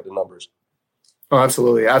when you look at the numbers. Oh,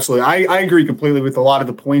 absolutely. Absolutely. I agree completely with a lot of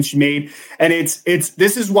the points you made. And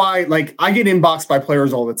this is why, like, I get inboxed by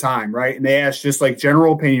players all the time, right? And they ask just like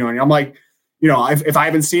general opinion on it. I'm like, if I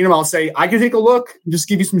haven't seen them, I'll say, I can take a look, just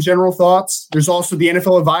give you some general thoughts. There's also the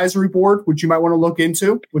NFL advisory board, which you might want to look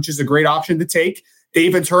into, which is a great option to take.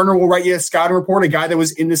 David Turner will write you a scouting report, a guy that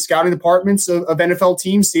was in the scouting departments of NFL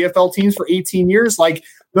teams, CFL teams for 18 years. Like,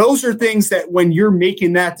 those are things that when you're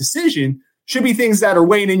making that decision, should be things that are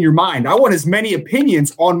weighing in your mind. I want as many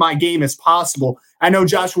opinions on my game as possible. I know,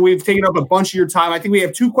 Joshua, we've taken up a bunch of your time. I think we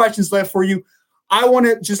have 2 questions left for you. I want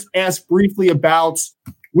to just ask briefly about,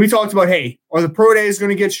 we talked about, hey, are the pro days going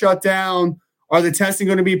to get shut down? Are the testing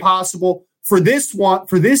going to be possible? For this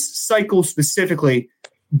cycle specifically,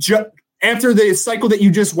 after the cycle that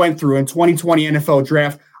you just went through in 2020 NFL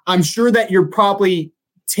draft, I'm sure that you're probably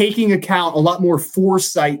taking account a lot more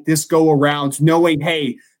foresight this go around, knowing,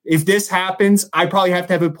 hey, if this happens, I probably have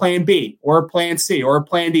to have a plan B or a plan C or a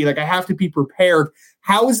plan D. Like, I have to be prepared.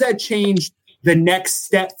 How has that changed the next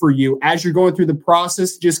step for you as you're going through the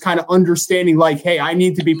process, just kind of understanding like, hey, I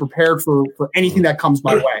need to be prepared for anything that comes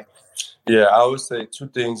my way? Yeah, I would say 2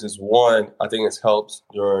 things is, one, I think it's helped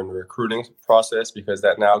during the recruiting process because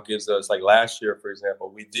that now gives us, like last year, for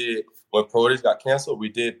example, when pro days got canceled, we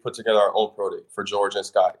did put together our own pro day for George and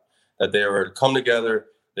Scotty, that they were to come together.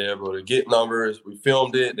 They were able to get numbers. We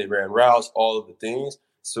filmed it. They ran routes, all of the things.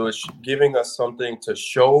 So it's giving us something to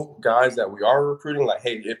show guys that we are recruiting, like,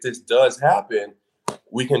 hey, if this does happen,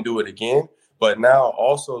 we can do it again. But now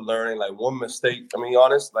also learning, like, one mistake, I mean,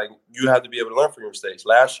 honest, like, you have to be able to learn from your mistakes.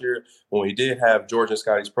 Last year, when we did have George and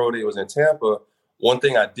Scotty's pro day, it was in Tampa. One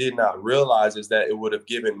thing I did not realize is that it would have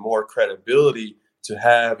given more credibility to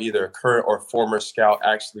have either a current or former scout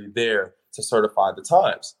actually there to certify the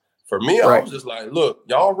times. For me, I was just like, look,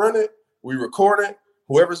 y'all run it, we record it.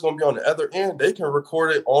 Whoever's going to be on the other end, they can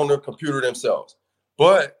record it on their computer themselves.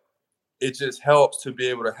 But it just helps to be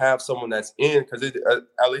able to have someone that's in, because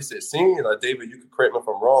at least it seems, like, David, you can correct me if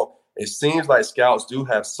I'm wrong, it seems like scouts do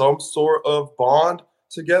have some sort of bond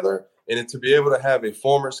together. And to be able to have a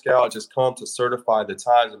former scout just come to certify the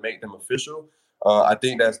times and make them official, I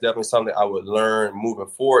think that's definitely something I would learn moving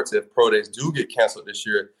forward. If pro days do get canceled this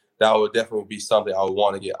year, that would definitely be something I would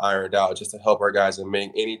want to get ironed out just to help our guys and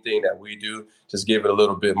make anything that we do, just give it a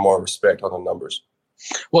little bit more respect on the numbers.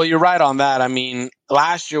 Well, you're right on that. I mean,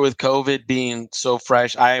 last year with COVID being so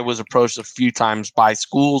fresh, I was approached a few times by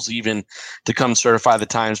schools even to come certify the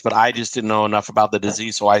times, but I just didn't know enough about the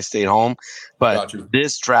disease, so I stayed home. But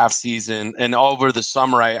this draft season and over the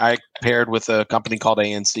summer, I paired with a company called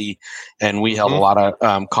ANC, and we held a lot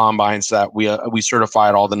of combines that we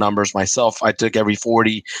certified all the numbers myself. I took every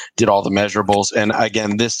 40, did all the measurables, and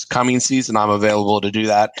again, this coming season, I'm available to do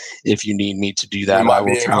that if you need me to do that. We might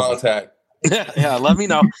be in contact. Yeah, let me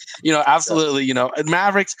know. Absolutely.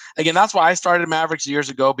 Mavericks, again, that's why I started Mavericks years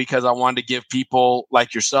ago, because I wanted to give people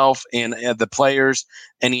like yourself and the players,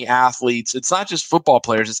 any athletes, it's not just football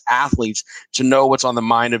players, it's athletes, to know what's on the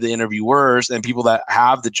mind of the interviewers and people that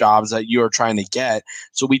have the jobs that you are trying to get.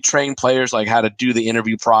 So we train players like how to do the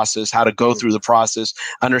interview process, how to go through the process,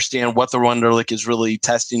 understand what the Wonderlic is really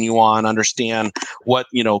testing you on, understand what,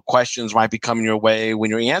 questions might be coming your way when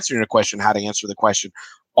you're answering a question, how to answer the question.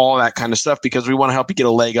 All that kind of stuff, because we want to help you get a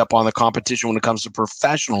leg up on the competition when it comes to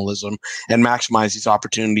professionalism and maximize these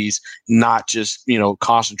opportunities, not just,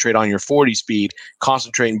 concentrate on your 40 speed,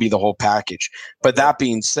 concentrate and be the whole package. But that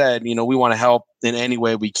being said, we want to help in any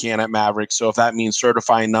way we can at Mavericks. So if that means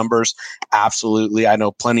certifying numbers, absolutely. I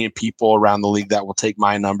know plenty of people around the league that will take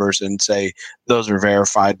my numbers and say those are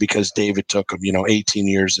verified because David took them, 18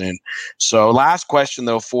 years in. So last question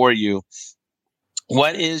though for you.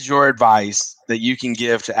 What is your advice that you can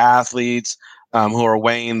give to athletes who are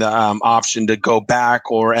weighing the option to go back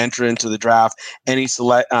or enter into the draft? Any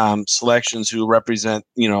selections who represent,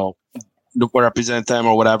 represent them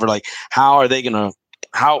or whatever? Like, how are they going to?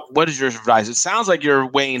 What is your advice? It sounds like you're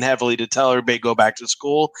weighing heavily to tell everybody go back to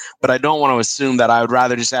school, but I don't want to assume that. I would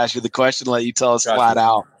rather just ask you the question and let you tell us flat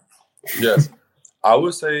out. Yes. I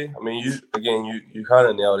would say, I mean, you kind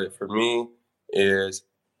of nailed it. For me, is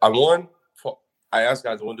I ask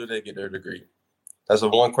guys, when do they get their degree? That's the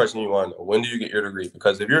one question you want to know. When do you get your degree?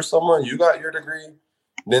 Because if you're someone, you got your degree,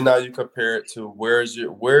 then now you compare it to where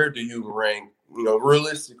do you rank,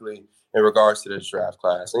 realistically in regards to this draft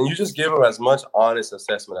class. And you just give them as much honest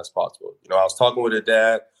assessment as possible. I was talking with a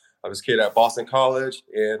dad of his kid at Boston College,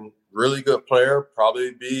 and really good player,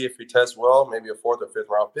 probably be, if he tests well, maybe a 4th or 5th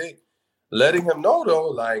round pick. Letting him know, though,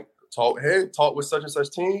 like, talk with such and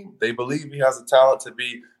such team. They believe he has the talent to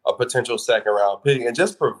be a potential 2nd round pick, and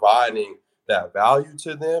just providing that value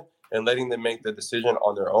to them and letting them make the decision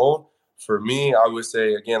on their own. For me, I would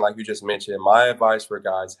say, again, like you just mentioned, my advice for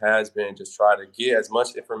guys has been just try to get as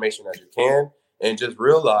much information as you can and just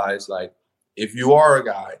realize, like, if you are a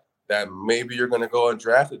guy that maybe you're going to go and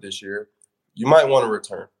draft it this year, you might want to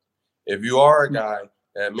return. If you are a guy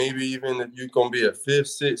that maybe even if you're going to be a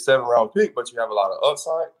 5th, 6th, 7th round pick, but you have a lot of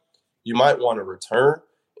upside, you might want to return.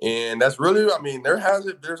 And that's really, I mean,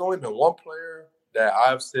 there's only been one player that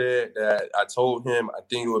I've said that I told him I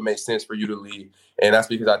think it would make sense for you to leave. And that's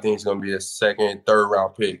because I think he's going to be a 2nd, 3rd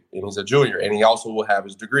round pick. And he's a junior. And he also will have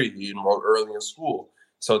his degree. He enrolled early in school.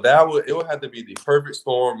 So it would have to be the perfect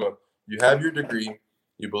storm of you have your degree,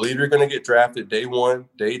 you believe you're going to get drafted day 1,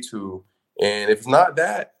 day 2. And if it's not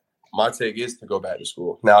that, my take is to go back to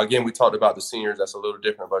school. Now, again, we talked about the seniors. That's a little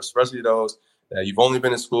different. But especially those that you've only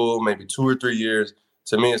been in school maybe 2 or 3 years,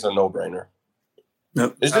 to me, it's a no-brainer.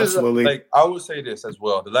 Nope, it's just like I would say this as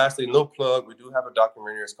well. The last thing, no plug, we do have a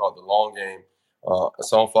documentary. It's called The Long Game.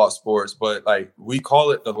 It's on Fox Sports, but like we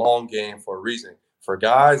call it The Long Game for a reason. For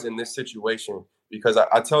guys in this situation, because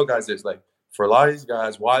I tell guys this, like for a lot of these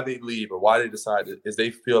guys, why they leave or why they decide is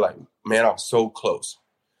they feel like, man, I'm so close.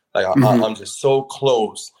 Like I'm just so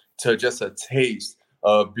close to just a taste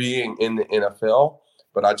of being in the NFL.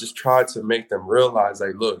 But I just tried to make them realize,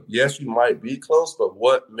 like, look, yes, you might be close, but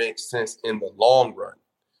what makes sense in the long run?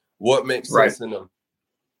 What makes sense in the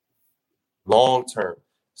long term?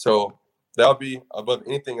 So that'll be above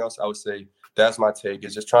anything else. I would say that's my take,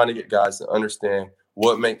 is just trying to get guys to understand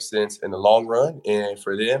what makes sense in the long run. And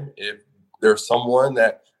for them, if there's someone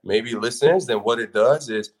that maybe listens, then what it does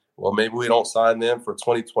is, well, maybe we don't sign them for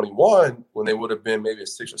 2021 when they would have been maybe a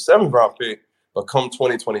 6th or 7th round pick. But come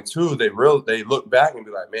 2022, they look back and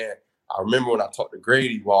be like, man, I remember when I talked to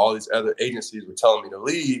Grady while all these other agencies were telling me to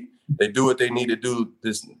leave. They do what they need to do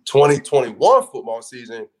this 2021 football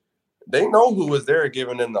season. They know who was there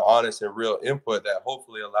giving them the honest and real input that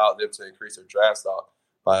hopefully allowed them to increase their draft stock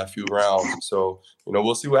by a few rounds. So,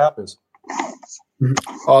 we'll see what happens.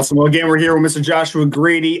 Awesome. Well, again, we're here with Mr. Joshua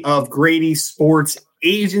Grady of Grady Sports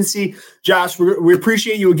Agency. Josh, we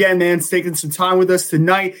appreciate you again, man, taking some time with us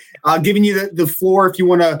tonight, giving you the floor if you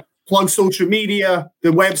want to plug social media, the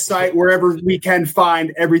website, wherever we can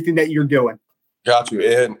find everything that you're doing. Got you.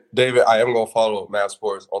 And David, I am going to follow Mavs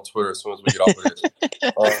Sports on Twitter as soon as we get off of this.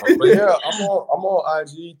 But yeah, I'm on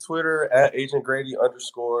IG, Twitter at Agent Grady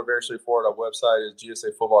 _ Very straightforward. Our website is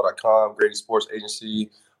gsafootball.com, Grady Sports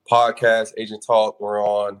Agency. Podcast, Agent Talk. We're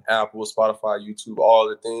on Apple, Spotify, YouTube, all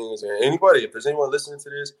the things. And anybody, if there's anyone listening to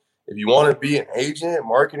this, if you want to be an agent,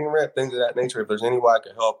 marketing rep, things of that nature, if there's any way I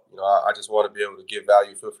can help, I just want to be able to give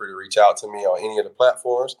value. Feel free to reach out to me on any of the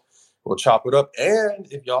platforms. We'll chop it up.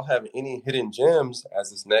 And if y'all have any hidden gems as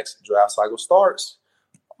this next draft cycle starts,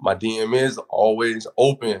 my DM is always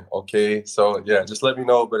open. Okay. So yeah, just let me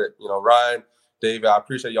know. But Ryan, David, I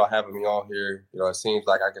appreciate y'all having me on here. It seems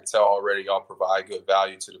like I can tell already y'all provide good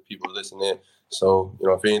value to the people listening. So,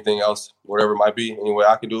 if anything else, whatever it might be, any way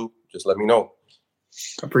I can do, just let me know.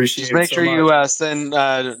 Appreciate just make sure you send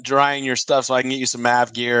Ryan your stuff so I can get you some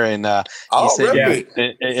Mav gear and I'll send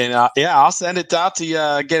it out to you.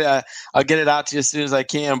 I'll get it out to you as soon as I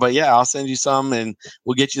can. But yeah, I'll send you some and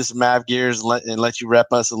we'll get you some Mav gears and let you rep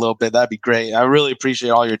us a little bit. That'd be great. I really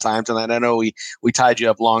appreciate all your time tonight. I know we tied you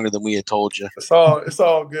up longer than we had told you. It's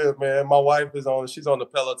all good, man. My wife she's on the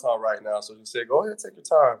Peloton right now, so she said, "Go ahead, take your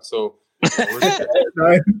time." So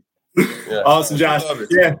yeah. Awesome, Josh.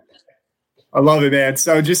 Yeah. I love it, man.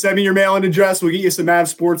 So just send me your mailing address. We'll get you some Mavs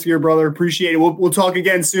Sports gear, brother. Appreciate it. We'll talk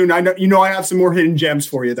again soon. I know I have some more hidden gems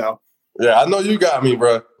for you, though. Yeah, I know you got me,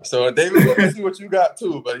 bro. So, David, let me see what you got,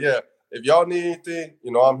 too. But, yeah, if y'all need anything,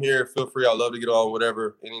 I'm here. Feel free. I'd love to get on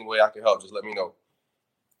whatever. Any way I can help, just let me know.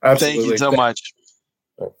 Absolutely. Thank you so much.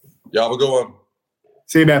 Y'all have a good one.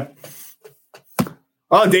 See you, man.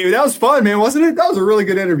 Oh, David, that was fun, man, wasn't it? That was a really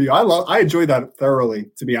good interview. I enjoyed that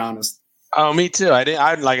thoroughly, to be honest. Oh, me too. Like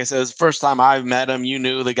I said, it was the first time I met him. You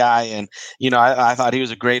knew the guy, and I thought he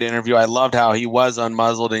was a great interview. I loved how he was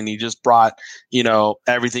unmuzzled, and he just brought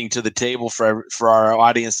everything to the table for our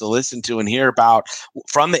audience to listen to and hear about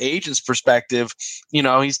from the agent's perspective.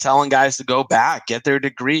 He's telling guys to go back, get their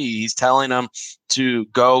degree. He's telling them to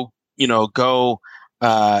go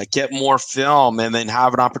get more film and then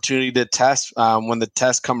have an opportunity to test when the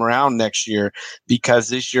tests come around next year, because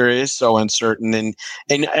this year is so uncertain. And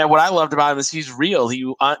what I loved about him is he's real.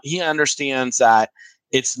 He understands that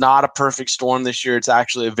it's not a perfect storm this year. It's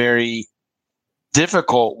actually a very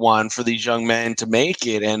difficult one for these young men to make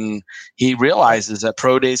it. And he realizes that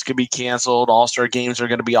pro days could be canceled. All-star games are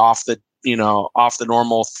going to be off the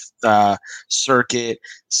normal circuit.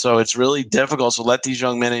 So it's really difficult. So let these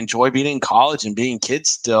young men enjoy being in college and being kids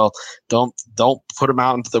still. Don't put them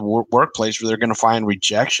out into the workplace where they're going to find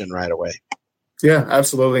rejection right away. Yeah,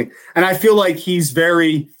 absolutely. And I feel like he has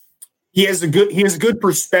a good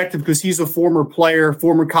perspective because he's a former player,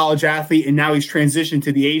 former college athlete, and now he's transitioned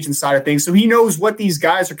to the agent side of things. So he knows what these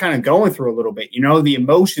guys are kind of going through a little bit, the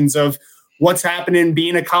emotions of what's happening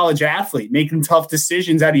being a college athlete, making tough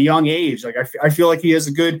decisions at a young age. Like I feel like he has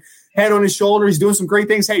a good head on his shoulder. He's doing some great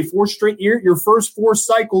things. Hey, 4 straight year, your first 4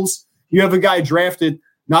 cycles, you have a guy drafted,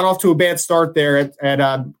 not off to a bad start there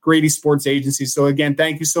at Grady Sports Agency. So again,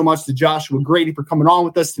 thank you so much to Joshua Grady for coming on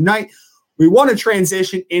with us tonight. We want to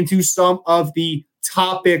transition into some of the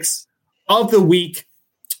topics of the week.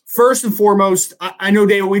 First and foremost, I know,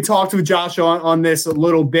 David, we talked with Josh on this a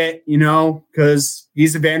little bit, because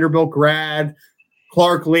he's a Vanderbilt grad,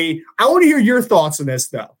 Clark Lea. I want to hear your thoughts on this,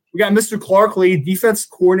 though. We got Mr. Clark Lea, defense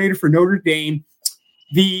coordinator for Notre Dame.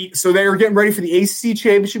 So they are getting ready for the ACC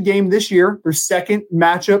championship game this year, their second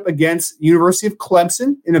matchup against University of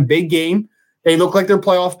Clemson in a big game. They look like they're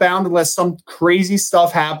playoff bound unless some crazy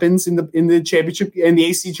stuff happens in the championship, in the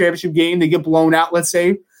ACC championship game. They get blown out, let's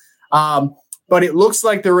say. But it looks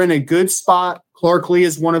like they're in a good spot. Clark Lea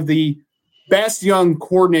is one of the best young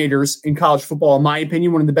coordinators in college football, in my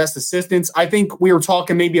opinion, one of the best assistants. I think we were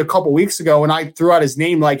talking maybe a couple weeks ago, and I threw out his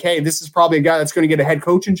name like, hey, this is probably a guy that's going to get a head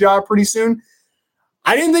coaching job pretty soon.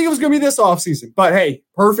 I didn't think it was going to be this offseason, but hey,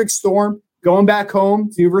 perfect storm. Going back home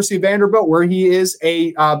to the University of Vanderbilt, where he is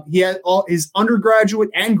he had all his undergraduate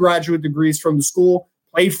and graduate degrees from the school,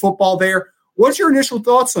 played football there. What's your initial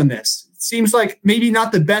thoughts on this? It seems like maybe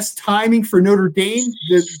not the best timing for Notre Dame.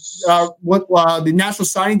 The National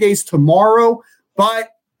Signing Day is tomorrow, but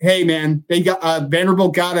hey, man, they got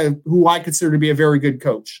Vanderbilt got who I consider to be a very good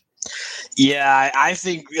coach. Yeah, I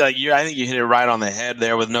think I think you hit it right on the head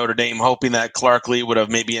there with Notre Dame, hoping that Clark Lea would have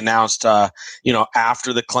maybe announced,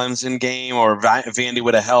 after the Clemson game, or Vandy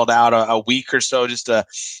would have held out a week or so just to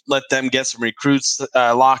let them get some recruits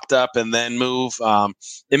locked up and then move.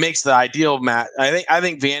 It makes the ideal match. I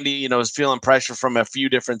think Vandy, is feeling pressure from a few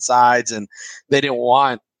different sides, and they didn't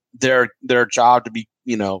want their job to be,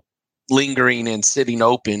 lingering and sitting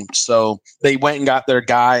open. So they went and got their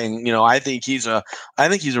guy. And, I think he's a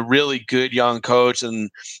really good young coach. And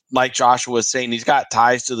like Joshua was saying, he's got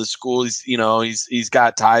ties to the school. He's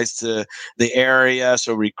got ties to the area.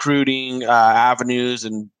 So recruiting avenues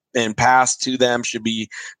and pass to them should be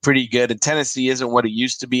pretty good. And Tennessee isn't what it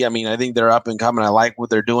used to be. I mean, I think they're up and coming. I like what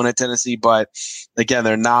they're doing at Tennessee, but again,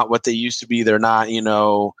 they're not what they used to be. They're not,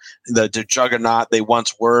 the juggernaut they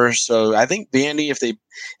once were. So I think Vandy,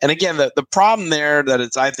 and again, the problem there that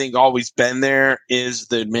it's, I think, always been there is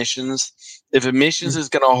the admissions. If admissions is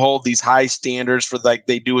going to hold these high standards for like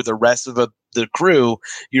they do with the rest of the crew,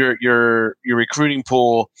 your recruiting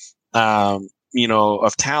pool,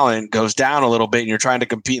 of talent goes down a little bit, and you're trying to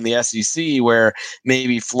compete in the SEC where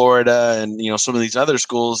maybe Florida and, some of these other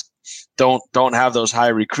schools don't have those high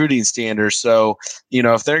recruiting standards. So,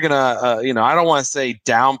 if they're going to, I don't want to say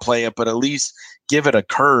downplay it, but at least give it a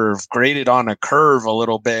curve, grade it on a curve a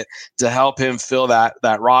little bit to help him fill that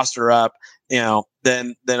roster up,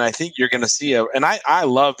 then I think you're going to see and I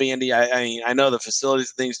love Vandy. I know the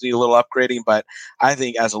facilities and things need a little upgrading, but I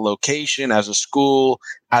think as a location, as a school,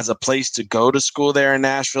 as a place to go to school there in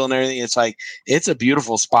Nashville and everything, it's a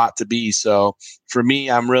beautiful spot to be. So for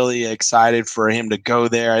me, I'm really excited for him to go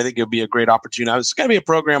there. I think it'll be a great opportunity. It's going to be a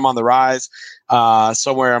program on the rise,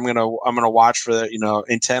 somewhere I'm going to watch for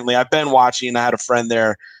intently. I've been watching. I had a friend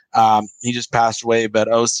there. He just passed away, but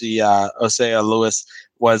Osea Lewis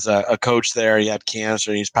was a coach there. He had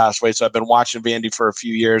cancer and he's passed away. So I've been watching Vandy for a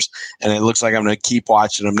few years, and it looks like I'm going to keep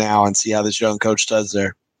watching him now and see how this young coach does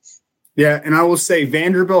there. Yeah, and I will say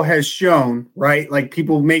Vanderbilt has shown, right? Like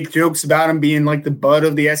people make jokes about him being like the bud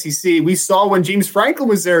of the SEC. We saw when James Franklin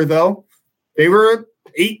was there, though. They were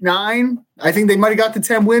 8-9. I think they might have got to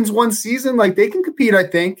 10 wins one season. Like they can compete, I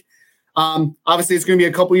think. Obviously, it's going to be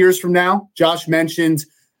a couple years from now. Josh mentioned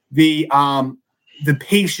the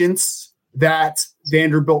patience that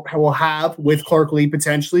Vanderbilt will have with Clark Lea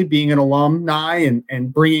potentially being an alumni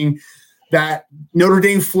and bringing that Notre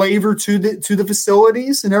Dame flavor to the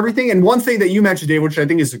facilities and everything. And one thing that you mentioned, Dave, which I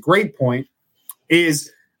think is a great point,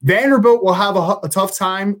 is Vanderbilt will have a tough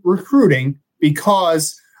time recruiting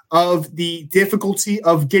because of the difficulty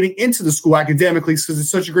of getting into the school academically because it's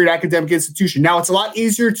such a great academic institution. Now, it's a lot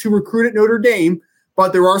easier to recruit at Notre Dame,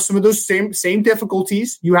 but there are some of those same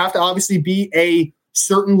difficulties. You have to obviously be a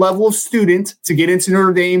certain level of student to get into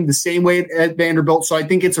Notre Dame the same way at Vanderbilt. So I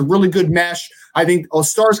think it's a really good mesh. I think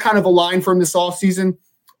stars kind of align from this offseason.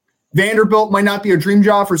 Vanderbilt might not be a dream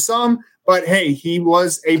job for some, but hey, he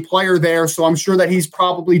was a player there, so I'm sure that he's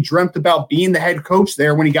probably dreamt about being the head coach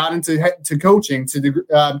there when he got into coaching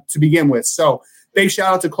to begin with. So big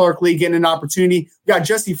shout out to Clark Lea getting an opportunity. We got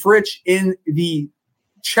Jesse Fritsch in the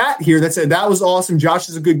chat here that said that was awesome. Josh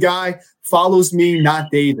is a good guy. Follows me, not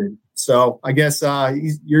David. So I guess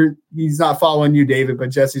he's not following you, David, but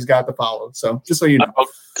Jesse's got the follow. So just so you know.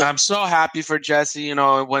 I'm so happy for Jesse. You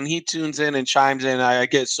know, when he tunes in and chimes in, I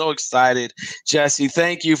get so excited. Jesse,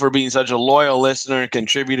 thank you for being such a loyal listener and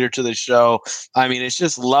contributor to the show. I mean, it's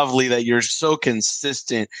just lovely that you're so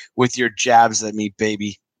consistent with your jabs at me,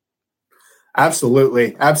 baby.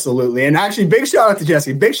 Absolutely. Absolutely. And actually, big shout out to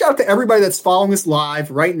Jesse. Big shout out to everybody that's following us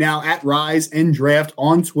live right now at Rise and Draft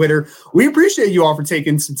on Twitter. We appreciate you all for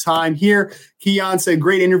taking some time here. Keon said,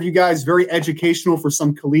 great interview, guys. Very educational for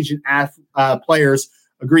some collegiate players.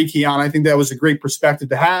 Agree, Keon. I think that was a great perspective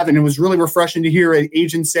to have. And it was really refreshing to hear an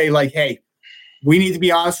agent say, like, hey, we need to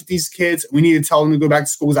be honest with these kids. We need to tell them to go back to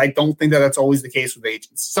schools. I don't think that that's always the case with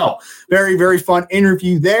agents. So very, very fun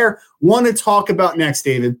interview there. Want to talk about next,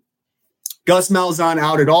 David. Gus Malzahn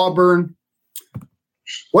out at Auburn.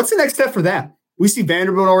 What's the next step for them? We see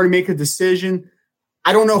Vanderbilt already make a decision.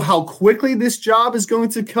 I don't know how quickly this job is going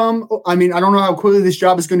to come. I mean, I don't know how quickly this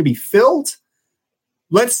job is going to be filled.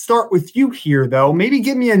 Let's start with you here, though. Maybe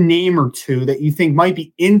give me a name or two that you think might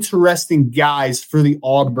be interesting guys for the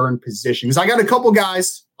Auburn position. Because I got a couple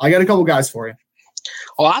guys for you.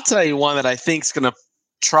 Well, I'll tell you one that I think is going to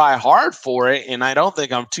try hard for it, and I don't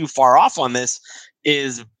think I'm too far off on this,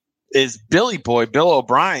 is Billy Boy, Bill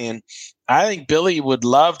O'Brien. I think Billy would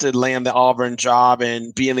love to land the Auburn job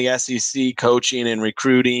and be in the SEC coaching and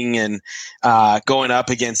recruiting and going up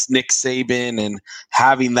against Nick Saban and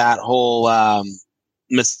having that whole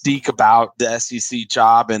mystique about the SEC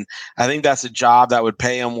job. And I think that's a job that would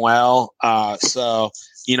pay him well. So,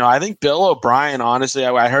 you know, I think Bill O'Brien, honestly,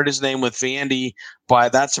 I heard his name with Vandy,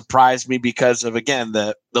 but that surprised me because of, again,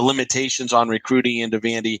 the limitations on recruiting into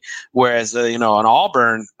Vandy. Whereas, you know, in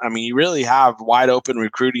Auburn, I mean, you really have wide open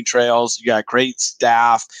recruiting trails. You got great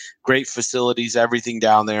staff, great facilities, everything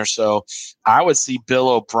down there. So I would see Bill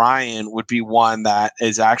O'Brien would be one that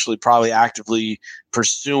is actually probably actively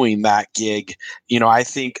pursuing that gig. You know, I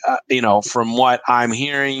think, you know, from what I'm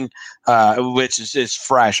hearing, which is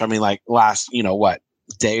fresh. I mean, like last, you know,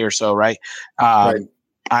 day or so, right? Right.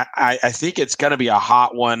 I think it's going to be a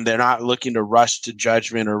hot one. They're not looking to rush to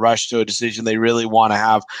judgment or rush to a decision. They really want to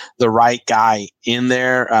have the right guy in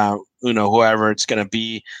there, you know, whoever it's going to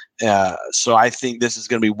be. So I think this is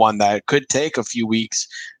going to be one that could take a few weeks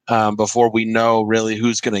before we know really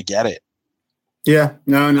who's going to get it. Yeah,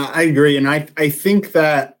 no, I agree. And I think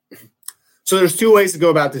that – so there's two ways to go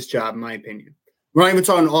about this job, in my opinion. We're not even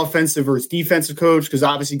talking offensive versus defensive coach because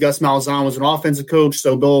obviously Gus Malzahn was an offensive coach,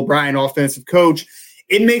 so Bill O'Brien, offensive coach.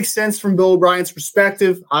 It makes sense from Bill O'Brien's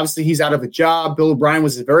perspective. Obviously, he's out of a job. Bill O'Brien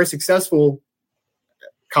was a very successful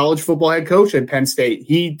college football head coach at Penn State.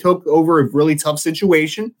 He took over a really tough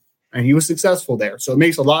situation, and he was successful there. So it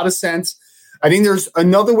makes a lot of sense. I think there's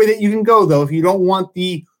another way that you can go, though, if you don't want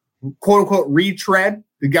the quote-unquote retread,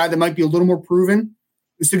 the guy that might be a little more proven,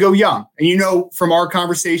 is to go young. And you know, from our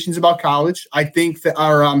conversations about college, I think that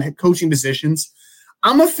our coaching positions,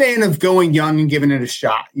 I'm a fan of going young and giving it a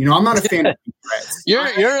shot. You know, I'm not a fan of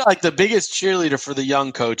You're like the biggest cheerleader for the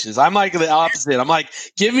young coaches. I'm like the opposite. I'm like,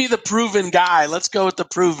 give me the proven guy. Let's go with the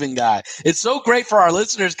proven guy. It's so great for our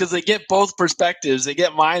listeners because they get both perspectives. They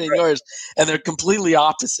get mine and yours, and they're completely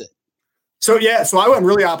opposite. So I went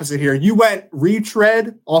really opposite here. You went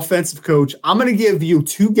retread, offensive coach. I'm going to give you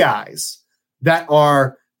two guys that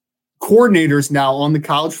are coordinators now on the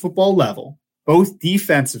college football level, both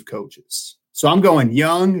defensive coaches. So I'm going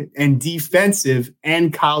young and defensive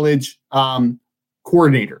and college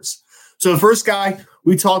coordinators. So the first guy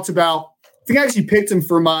we talked about, I think I actually picked him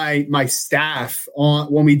for my staff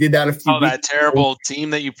on when we did that a few weeks that terrible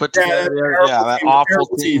team that you put together. Yeah, that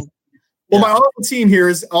awful team. Well, my awful team here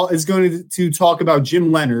is going to talk about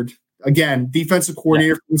Jim Leonard, again, defensive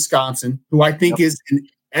coordinator from Wisconsin, who I think is an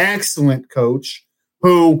excellent coach,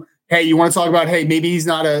 who, hey, you want to talk about, hey, maybe he's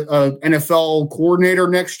not a NFL coordinator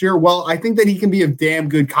next year. Well, I think that he can be a damn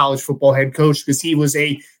good college football head coach because he was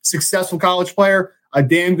a successful college player, a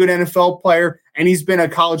damn good NFL player, and he's been a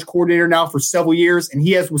college coordinator now for several years, and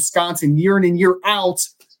he has Wisconsin year in and year out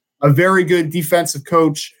a very good defensive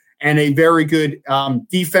coach and a very good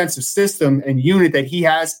defensive system and unit that he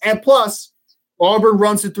has. And plus, Auburn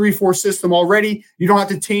runs a 3-4 system already. You don't have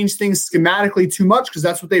to change things schematically too much because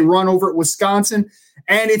that's what they run over at Wisconsin.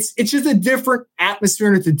 And it's just a different atmosphere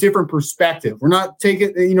and it's a different perspective. We're not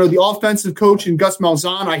taking, the offensive coach and Gus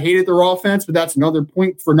Malzahn. I hated their offense, but that's another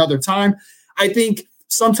point for another time. I think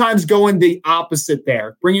sometimes going the opposite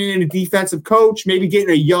there, bringing in a defensive coach, maybe getting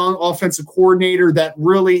a young offensive coordinator that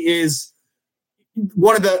really is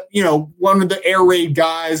one of the air raid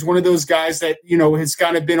guys, one of those guys that, has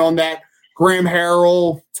kind of been on that Graham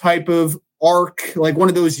Harrell type of arc, like one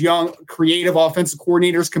of those young creative offensive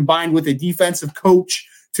coordinators combined with a defensive coach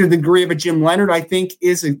to the degree of a Jim Leonhard, I think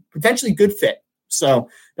is a potentially good fit. So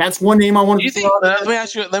that's one name I want to throw out. Let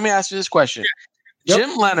me ask you this question. Yep.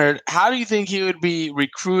 Jim Leonhard, how do you think he would be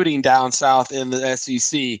recruiting down south in the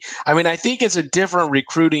SEC? I mean, I think it's a different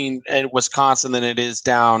recruiting in Wisconsin than it is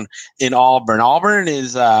down in Auburn. Auburn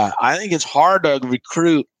is, I think it's hard to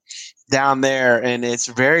recruit down there, and it's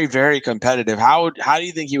very, very competitive. How do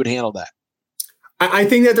you think he would handle that? I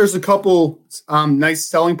think that there's a couple nice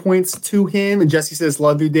selling points to him. And Jesse says,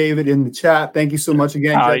 love you, David, in the chat. Thank you so much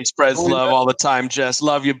again. He spreads love all the time, Jess.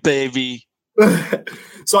 Love you, baby.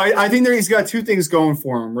 So I think that he's got two things going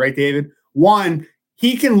for him, right, David? One,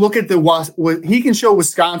 he can look at he can show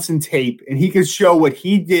Wisconsin tape and he can show what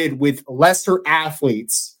he did with lesser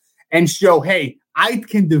athletes and show, hey, I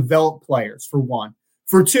can develop players, for one.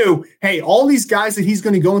 For two, hey, all these guys that he's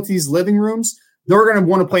going to go into these living rooms, they're going to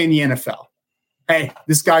want to play in the NFL. Hey,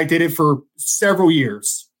 this guy did it for several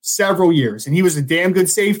years, and he was a damn good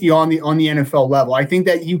safety on the NFL level. I think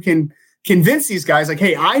that you can convince these guys, like,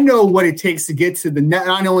 hey, I know what it takes to get to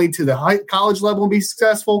not only to the college level and be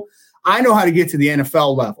successful, I know how to get to the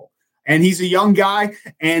NFL level. And he's a young guy,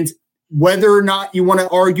 and whether or not you want to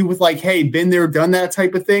argue with, like, hey, been there, done that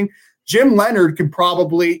type of thing, Jim Leonhard can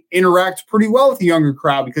probably interact pretty well with the younger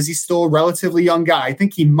crowd because he's still a relatively young guy. I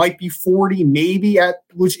think he might be 40, maybe,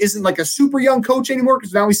 which isn't like a super young coach anymore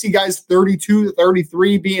because now we see guys 32 to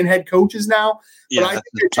 33 being head coaches now. Yeah, but that's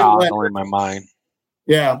the thought in my mind.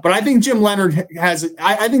 Yeah, but I think Jim Leonhard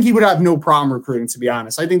I think he would have no problem recruiting, to be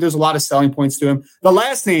honest. I think there's a lot of selling points to him. The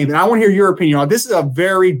last name, and I want to hear your opinion on this, is a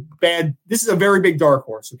very big dark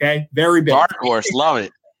horse, okay? Very big. Dark horse, love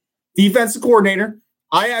it. Defensive coordinator.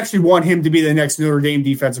 I actually want him to be the next Notre Dame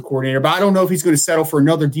defensive coordinator, but I don't know if he's going to settle for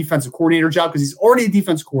another defensive coordinator job because he's already a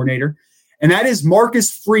defensive coordinator. And that is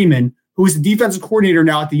Marcus Freeman, who is the defensive coordinator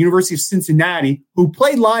now at the University of Cincinnati, who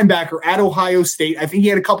played linebacker at Ohio State. I think he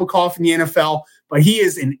had a cup of coffee in the NFL, but he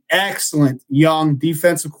is an excellent young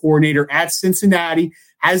defensive coordinator at Cincinnati,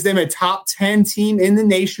 has them a top 10 team in the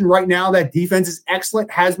nation right now. That defense is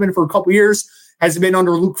excellent, has been for a couple years. Has been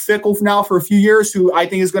under Luke Fickell now for a few years, who I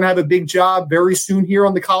think is going to have a big job very soon here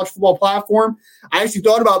on the college football platform. I actually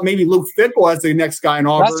thought about maybe Luke Fickell as the next guy in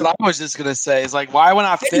Auburn. That's what I was just going to say. Is like, why would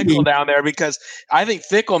not Fickell down there? Because I think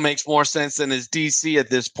Fickell makes more sense than his DC at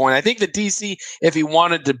this point. I think the DC, if he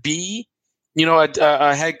wanted to be,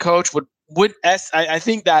 a head coach, I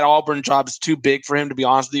think that Auburn job is too big for him, to be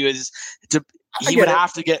honest with you. He would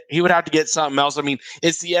have to get something else. I mean,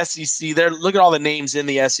 it's the SEC. There, look at all the names in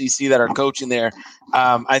the SEC that are coaching there.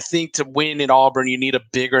 I think to win in Auburn, you need a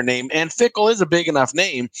bigger name, and Fickell is a big enough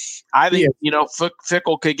name. I think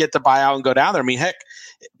Fickell could get the buyout and go down there. I mean, heck,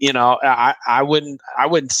 I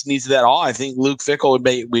wouldn't sneeze at that at all. I think Luke Fickell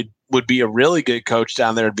would be a really good coach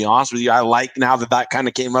down there, to be honest with you. I like now that kind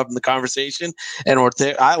of came up in the conversation, and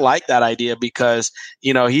I like that idea because,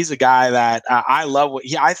 he's a guy that I love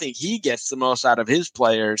I think he gets the most out of his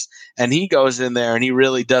players, and he goes in there and he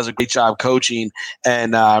really does a great job coaching.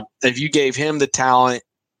 And if you gave him the talent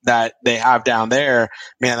that they have down there,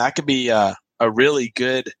 man, that could be a really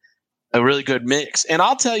good mix. And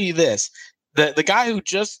I'll tell you this, the guy who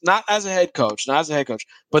just, not as a head coach,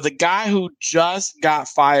 but the guy who just got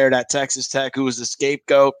fired at Texas Tech, who was the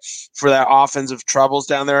scapegoat for that offensive troubles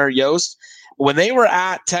down there, Yost, when they were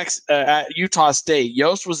at Utah State,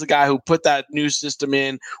 Yost was the guy who put that new system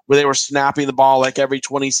in where they were snapping the ball like every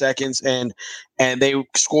 20 seconds and they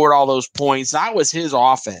scored all those points. That was his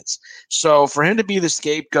offense. So for him to be the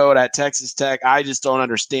scapegoat at Texas Tech, I just don't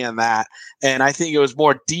understand that. And I think it was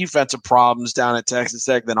more defensive problems down at Texas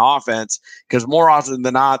Tech than offense, because more often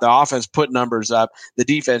than not, the offense put numbers up. The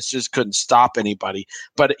defense just couldn't stop anybody.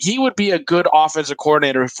 But he would be a good offensive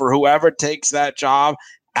coordinator for whoever takes that job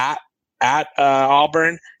at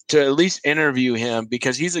Auburn, to at least interview him,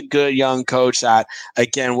 because he's a good young coach that,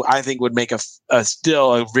 again, I think would make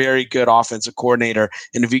still a very good offensive coordinator.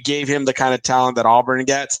 And if you gave him the kind of talent that Auburn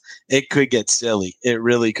gets, it could get silly. It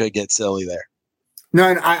really could get silly there. No,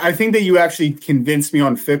 and I think that you actually convinced me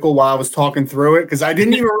on Fickell while I was talking through it, because I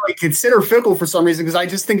didn't even really consider Fickell for some reason, because I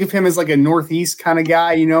just think of him as like a Northeast kind of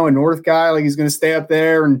guy, a North guy, like he's going to stay up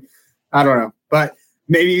there, and I don't know. But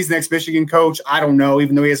maybe he's the next Michigan coach. I don't know,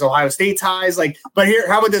 even though he has Ohio State ties. But here,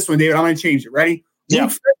 how about this one, David? I'm going to change it. Ready? Yeah.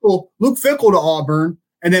 Luke Fickell to Auburn,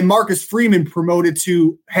 and then Marcus Freeman promoted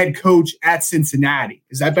to head coach at Cincinnati.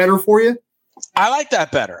 Is that better for you? I like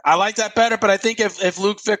that better. But I think if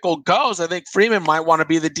Luke Fickell goes, I think Freeman might want to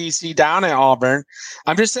be the DC down at Auburn.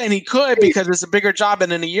 I'm just saying he could, because it's a bigger job.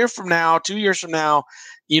 And in a year from now, 2 years from now,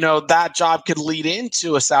 that job could lead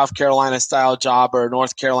into a South Carolina style job or a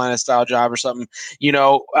North Carolina style job or something,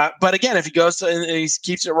 but again, if he goes and he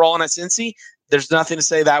keeps it rolling at Cincy, there's nothing to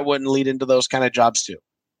say that wouldn't lead into those kind of jobs too.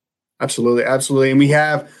 Absolutely. Absolutely. And we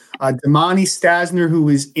have Damani Stasner, who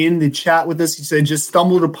is in the chat with us. He said, just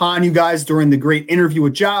stumbled upon you guys during the great interview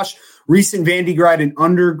with Josh, recent Vandy grad and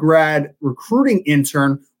undergrad recruiting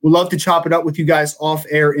intern. We'd love to chop it up with you guys off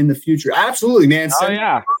air in the future. Absolutely, man.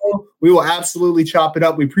 Yeah. We will absolutely chop it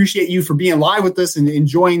up. We appreciate you for being live with us and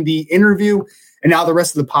enjoying the interview. And now the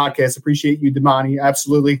rest of the podcast. Appreciate you, Damani.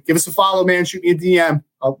 Absolutely. Give us a follow, man. Shoot me a DM.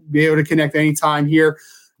 I'll be able to connect anytime here.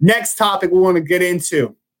 Next topic we want to get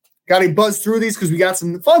into. Got to buzz through these because we got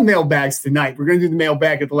some fun mailbags tonight. We're going to do the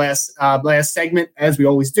mailbag at the last segment, as we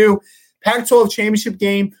always do. Pac-12 championship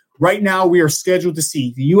game. Right now, we are scheduled to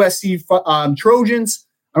see the USC Trojans.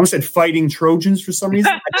 I almost said fighting Trojans for some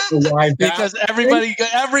reason. I don't know why. Because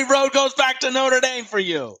every road goes back to Notre Dame for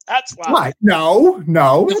you. That's why. What? No.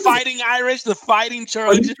 The fighting Irish, the fighting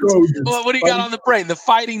Trojans. What do you got on the brain? The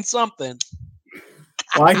fighting something.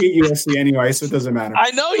 Well, I hate USC anyway, so it doesn't matter.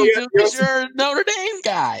 I know you do, because you're a Notre Dame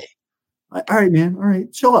guy. All right, man. All right.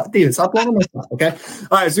 Chill out. David, stop blowing my stuff, okay?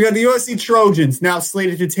 All right, so we got the USC Trojans now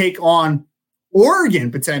slated to take on Oregon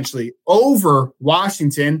potentially over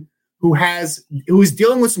Washington, who is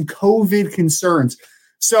dealing with some COVID concerns.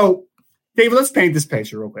 So, David, let's paint this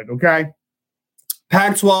picture real quick, okay?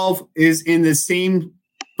 Pac-12 is in the same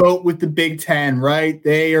boat with the Big Ten, right?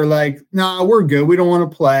 They are like, nah, we're good. We don't want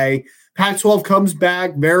to play. Pac-12 comes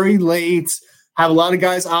back very late, have a lot of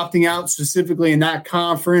guys opting out specifically in that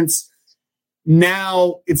conference.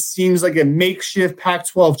 Now it seems like a makeshift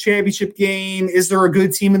Pac-12 championship game. Is there a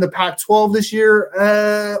good team in the Pac-12 this year?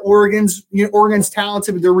 Oregon's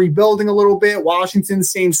talented, but they're rebuilding a little bit. Washington,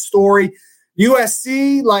 same story.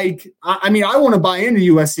 USC, I want to buy into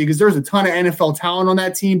USC because there's a ton of NFL talent on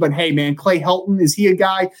that team. But hey, man, Clay Helton, is he a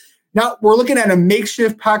guy? Now we're looking at a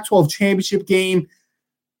makeshift Pac-12 championship game.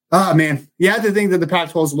 Oh, man, you have to think that the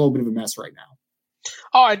Pac-12 is a little bit of a mess right now.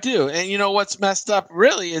 Oh, I do. And you know what's messed up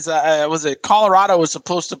really is Colorado was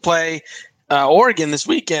supposed to play Oregon this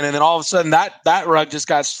weekend, and then all of a sudden that rug just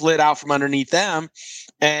got slid out from underneath them.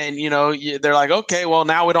 And, they're like, okay, well,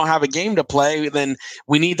 now we don't have a game to play. Then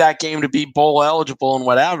we need that game to be bowl eligible and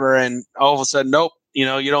whatever. And all of a sudden, nope, you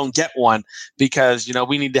don't get one because,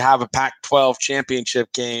 we need to have a Pac-12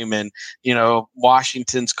 championship game. And,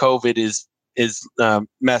 Washington's COVID is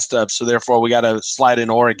messed up, so therefore we got to slide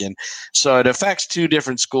in Oregon. So it affects two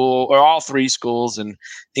different schools or all three schools, and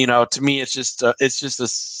to me it's just a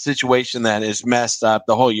situation that is messed up.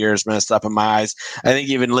 The whole year is messed up in my eyes. I think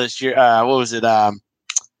even last year, what was it?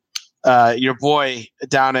 Your boy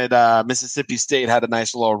down at Mississippi State had a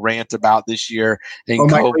nice little rant about this year in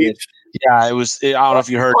COVID. Yeah, it was. I don't know if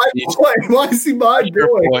you heard. Why is he my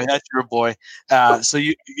boy? That's your boy. So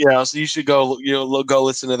you should go. Go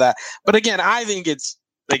listen to that. But again, I think it's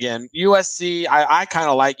USC. I kind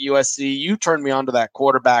of like USC. You turned me on to that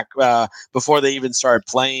quarterback before they even started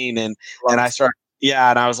playing, and I started. Yeah,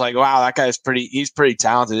 and I was like, wow, that guy's he's pretty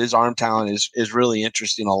talented. His arm talent is really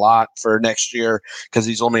interesting a lot for next year because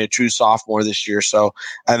he's only a true sophomore this year. So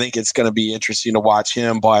I think it's going to be interesting to watch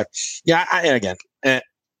him. But yeah, I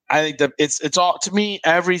think that it's all, to me,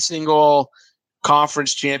 every single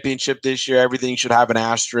conference championship this year, everything should have an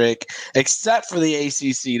asterisk, except for the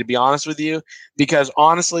ACC, to be honest with you, because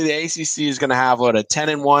honestly, the ACC is going to have a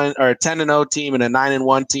 10-1 or a 10-0 team and a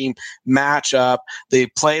 9-1 team match up. They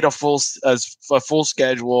played a full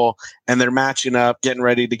schedule, and they're matching up, getting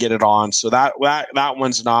ready to get it on. So that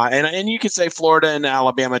one's not, and you could say Florida and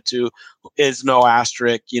Alabama too is no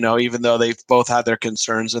asterisk, even though they've both had their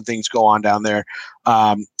concerns and things go on down there.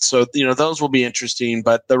 So those will be interesting,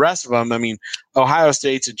 but the rest of them, I mean, Ohio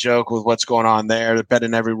State's a joke with what's going on there. They're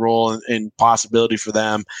betting every rule and possibility for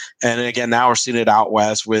them. And again, now we're seeing it out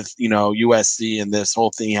west with, USC, and this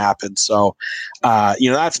whole thing happened. So,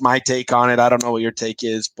 that's my take on it. I don't know what your take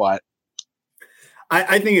is, but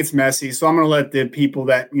I think it's messy, so I'm going to let the people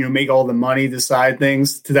that make all the money decide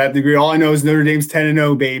things to that degree. All I know is Notre Dame's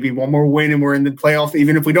 10-0, baby. One more win, and we're in the playoff.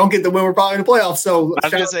 Even if we don't get the win, we're probably in the playoff. So I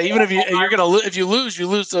was going to say, even if you lose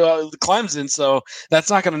to Clemson, so that's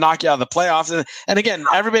not going to knock you out of the playoffs. And again,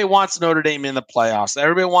 everybody wants Notre Dame in the playoffs.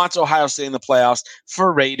 Everybody wants Ohio State in the playoffs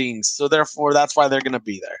for ratings. So therefore, that's why they're going to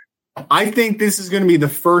be there. I think this is going to be the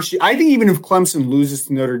first year. I think even if Clemson loses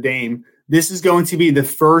to Notre Dame, this is going to be the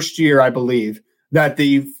first year, I believe, that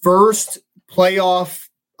the first playoff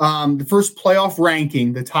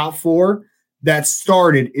ranking, the top four that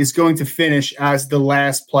started, is going to finish as the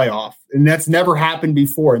last playoff. And that's never happened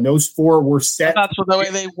before. And those four were set. That's the way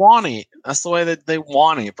they want it. That's the way that they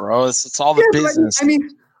want it, bro. It's all the business.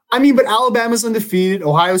 I mean, but Alabama's undefeated.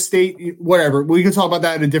 Ohio State, whatever. We can talk about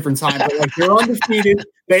that at a different time. But they're undefeated.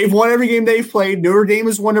 They've won every game they've played. Notre Dame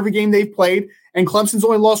has won every game they've played. And Clemson's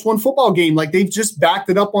only lost one football game. They've just backed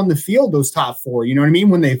it up on the field, those top four. You know what I mean?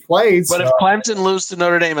 When they played. But if Clemson loses to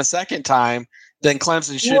Notre Dame a second time, then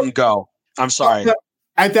Clemson shouldn't go. I'm sorry.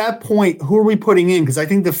 At that point, who are we putting in? Because I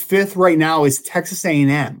think the fifth right now is Texas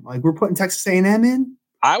A&M. We're putting Texas A&M in?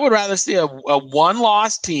 I would rather see a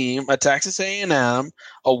one-loss team, a Texas A&M,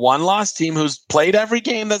 a one-loss team who's played every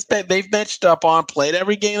game they've matched up on, played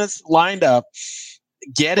every game that's lined up,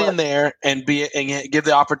 get in there and give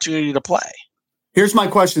the opportunity to play. Here's my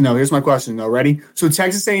question, though. Ready? So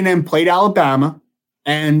Texas A&M played Alabama,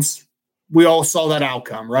 and we all saw that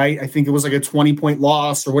outcome, right? I think it was a 20-point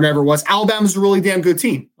loss or whatever it was. Alabama's a really damn good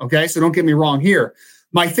team, okay? So don't get me wrong here.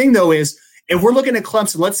 My thing, though, is if we're looking at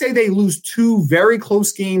Clemson, let's say they lose two very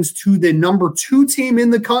close games to the number 2 team in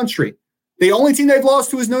the country. The only team they've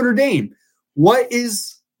lost to is Notre Dame. What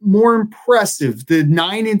is more impressive, the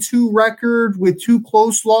 9-2 record with 2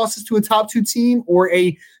 close losses to a top 2 team, or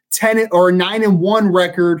a 10 or a 9-1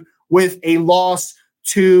 record with a loss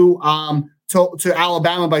to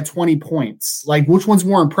Alabama by 20 points? Which one's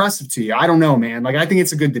more impressive to you? I don't know, man. I think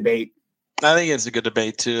it's a good debate. I think it's a good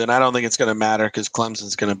debate too, and I don't think it's going to matter because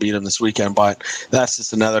Clemson's going to beat them this weekend. But that's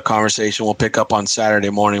just another conversation we'll pick up on Saturday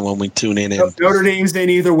morning when we tune in. Notre Dame's in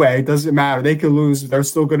either way. It doesn't matter. They could lose. They're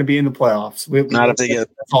still going to be in the playoffs. Not if they get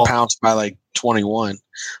pounced by 21.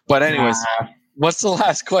 But anyways, what's the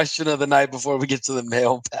last question of the night before we get to the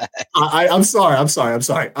mailbag? I'm sorry.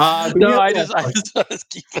 No, I just want to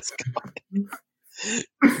keep us going.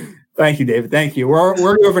 Thank you, David. Thank you.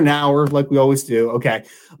 We're over an hour like we always do. Okay.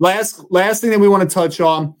 Last thing that we want to touch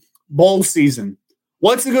on, bowl season.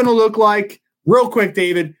 What's it going to look like? Real quick,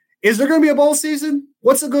 David, is there going to be a bowl season?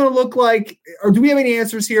 What's it going to look like? Or do we have any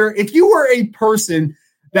answers here? If you were a person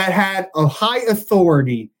that had a high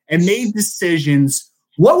authority and made decisions,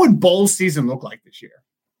 what would bowl season look like this year?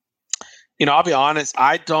 I'll be honest.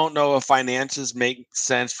 I don't know if finances make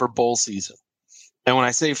sense for bowl season. And when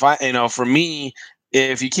I say, for me,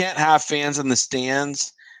 if you can't have fans in the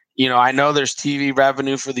stands, I know there's TV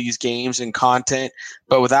revenue for these games and content,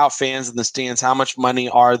 but without fans in the stands, how much money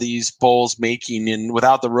are these bowls making? And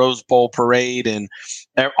without the Rose Bowl parade and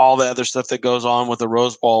all the other stuff that goes on with the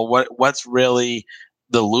Rose Bowl, what's really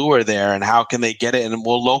the lure there, and how can they get it? And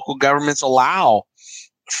will local governments allow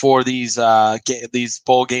for these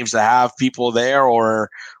bowl games to have people there,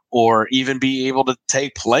 or even be able to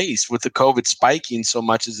take place with the COVID spiking so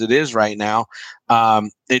much as it is right now?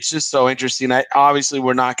 It's just so interesting. Obviously,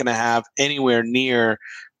 we're not going to have anywhere near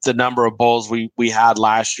the number of bowls we had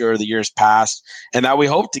last year or the years past, and that we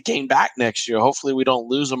hope to gain back next year. Hopefully we don't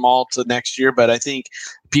lose them all to next year, but I think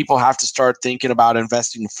people have to start thinking about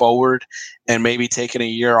investing forward and maybe taking a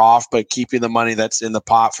year off, but keeping the money that's in the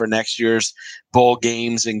pot for next year's bowl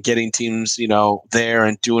games and getting teams, there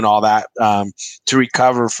and doing all that to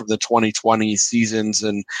recover from the 2020 seasons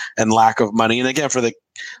and lack of money. And again,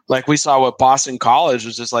 we saw what Boston College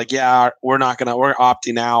was just we're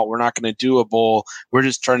opting out. We're not going to do a bowl. We're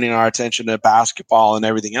just turning our attention to basketball and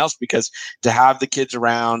everything else, because to have the kids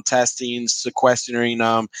around, testing, sequestering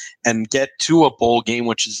them, and get to a bowl game,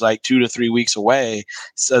 which which is like 2 to 3 weeks away.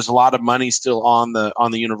 So there's a lot of money still on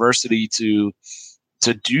the university to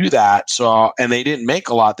do that. So, and they didn't make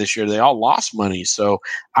a lot this year. They all lost money. So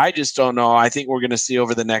I just don't know. I think we're going to see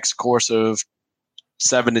over the next course of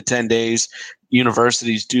 7 to 10 days,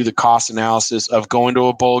 universities do the cost analysis of going to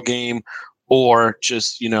a bowl game or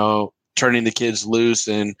just, turning the kids loose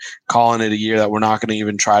and calling it a year that we're not going to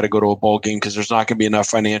even try to go to a bowl game because there's not going to be enough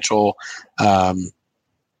financial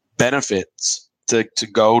benefits to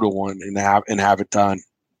go to one and have it done.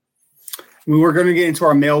 We're going to get into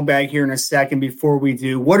our mailbag here in a second. Before we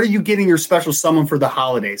do, what are you getting your special someone for the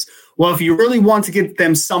holidays? Well, if you really want to get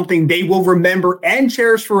them something they will remember and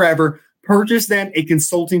cherish forever, purchase them a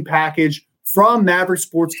consulting package from Maverick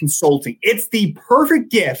Sports Consulting. It's the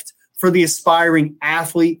perfect gift for the aspiring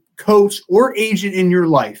athlete, coach, or agent in your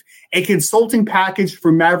life. A consulting package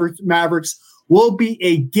from Mavericks will be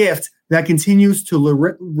a gift that continues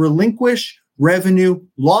to relinquish revenue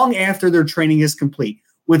long after their training is complete.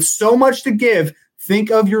 With so much to give,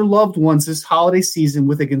 think of your loved ones this holiday season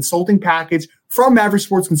with a consulting package from Maverick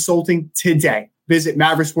Sports Consulting today. Visit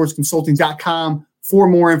mavericksportsconsulting.com for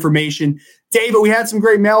more information. David, we had some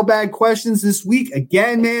great mailbag questions this week.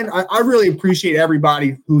 Again, man, I really appreciate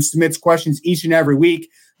everybody who submits questions each and every week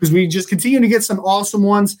because we just continue to get some awesome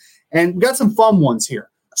ones, and we got some fun ones here.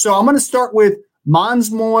 So I'm going to start with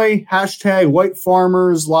Monsmoy, hashtag White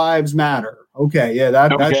Farmers Lives Matter. Okay, yeah,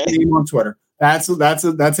 that's a name on Twitter. That's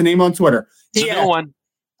a name on Twitter. It's a new one.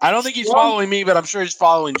 I don't think he's following me, but I'm sure he's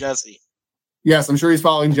following Jesse. Yes, I'm sure he's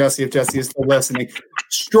following Jesse if Jesse is still listening.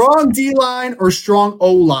 Strong D-line or strong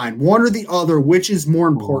O-line? One or the other, which is more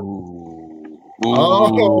important? Ooh.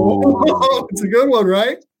 Oh, it's a good one,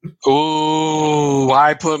 right? Ooh,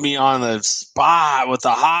 why put me on the spot with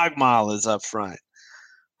the hog mollas up front?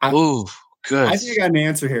 Ooh, good. I think I got an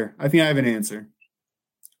answer here. I think I have an answer.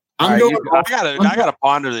 I gotta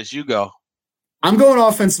ponder this. You go. I'm going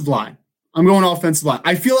offensive line.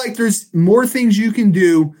 I feel like there's more things you can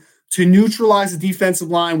do to neutralize the defensive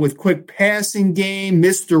line with quick passing game,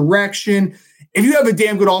 misdirection. If you have a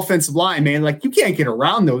damn good offensive line, man, like you can't get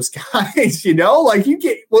around those guys, like you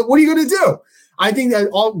can't, what are you going to do? I think that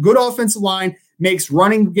all good offensive line makes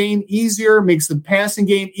running game easier, makes the passing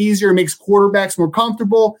game easier, makes quarterbacks more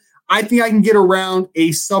comfortable. I think I can get around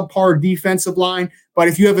a subpar defensive line, but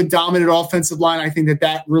if you have a dominant offensive line, I think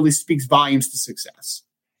that really speaks volumes to success.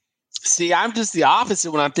 See, I'm just the opposite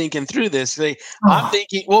when I'm thinking through this. I'm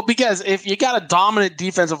thinking, well, because if you got a dominant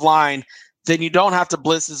defensive line, then you don't have to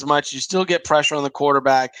blitz as much. You still get pressure on the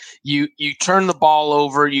quarterback. You turn the ball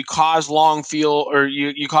over. You cause long field, or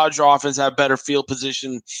you cause your offense to have better field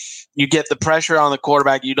position. You get the pressure on the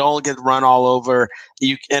quarterback. You don't get run all over.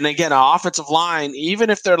 And again, an offensive line, even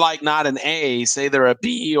if they're like not an A, say they're a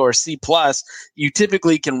B or a C+, you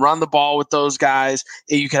typically can run the ball with those guys.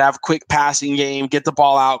 You can have a quick passing game, get the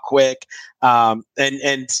ball out quick.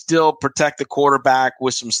 And still protect the quarterback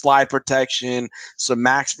with some slide protection, some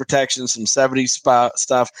max protection, some 70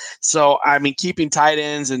 stuff. So, I mean, keeping tight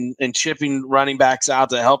ends and chipping running backs out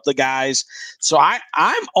to help the guys. So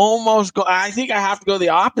I'm almost I think I have to go the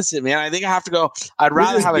opposite, man. I think I have to go. I'd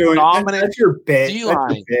rather have a dominant that's your bit.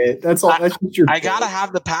 D-line. That's all. That's your I got to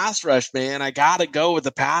have the pass rush, man. I got to go with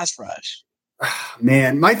the pass rush.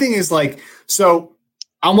 Man, my thing is so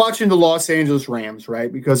I'm watching the Los Angeles Rams,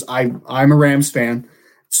 right? Because I'm a Rams fan.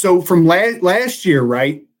 So from last year,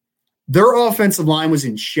 right, their offensive line was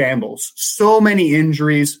in shambles. So many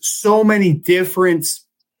injuries, so many different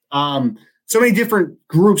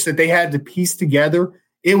groups that they had to piece together.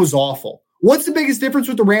 It was awful. What's the biggest difference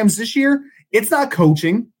with the Rams this year? It's not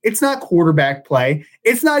coaching. It's not quarterback play.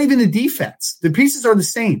 It's not even the defense. The pieces are the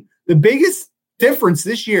same. The biggest difference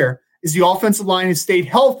this year is the offensive line has stayed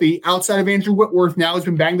healthy outside of Andrew Whitworth. Now has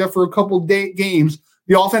been banged up for a couple of games.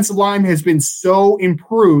 The offensive line has been so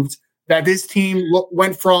improved that this team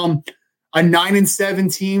went from a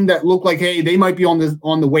 9-7 team that looked like, hey, they might be on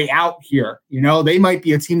the way out here. They might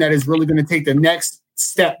be a team that is really going to take the next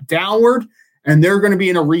step downward, and they're going to be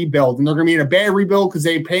in a rebuild, and they're going to be in a bad rebuild because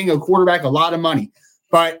they're paying a quarterback a lot of money.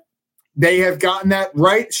 But they have gotten that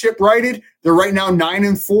ship righted. They're right now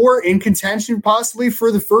 9-4 in contention, possibly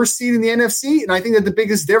for the first seed in the NFC. And I think that the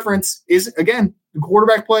biggest difference is, again, the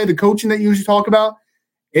quarterback play, the coaching that you usually talk about.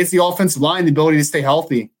 It's the offensive line, the ability to stay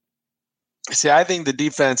healthy. See, I think the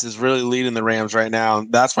defense is really leading the Rams right now.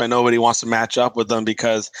 That's why nobody wants to match up with them,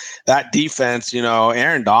 because that defense,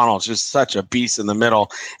 Aaron Donald's just such a beast in the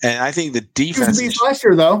middle. And I think the defense. He was a beast last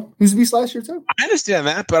year, though. He was a beast last year, too. I understand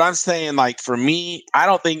that, but I'm saying, for me, I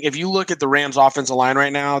don't think if you look at the Rams offensive line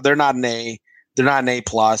right now, they're not an A. They're not an A+.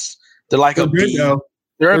 They're like a B.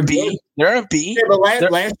 They're a B. They're a B. Yeah, but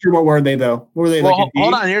last year, what were they though? What were they like?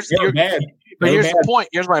 Hold on. Here's the point.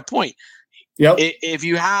 Here's my point. Yep. If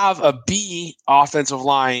you have a B offensive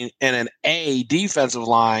line and an A defensive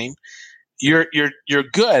line, you're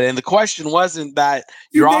good. And the question wasn't that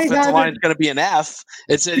your offensive line is going to be an F.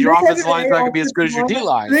 It said your offensive line is not going to be as good as your D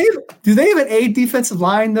line. Do they have an A defensive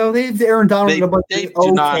line though? They have Aaron Donald. They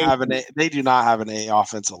do not have an A. They do not have an A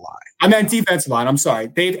offensive line. I meant defensive line. I'm sorry.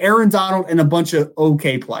 They have Aaron Donald and a bunch of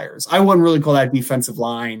okay players. I wouldn't really call that defensive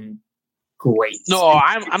line great. No,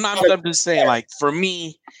 I'm not. I'm just saying, like, for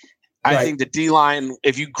me, I think the D line,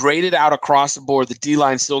 if you grade it out across the board, the D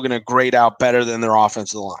line is still going to grade out better than their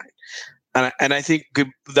offensive line. And I think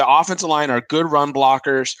the offensive line are good run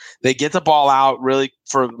blockers. They get the ball out really,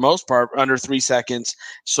 for the most part, under 3 seconds.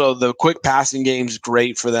 So the quick passing game is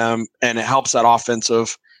great for them, and it helps that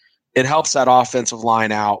offensive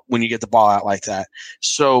line out when you get the ball out like that.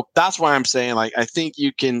 So that's why I'm saying, like, I think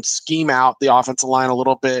you can scheme out the offensive line a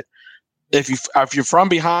little bit. If you're from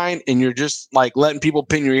behind and you're just like letting people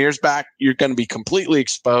pin your ears back, you're going to be completely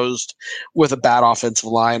exposed with a bad offensive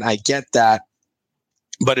line. I get that.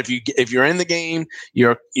 But if you're in the game,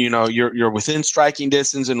 you're within striking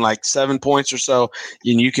distance and like 7 points or so,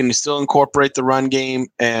 and you can still incorporate the run game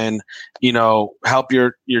and help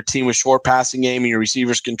your team with short passing game, and your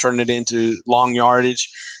receivers can turn it into long yardage.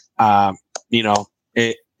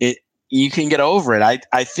 You can get over it.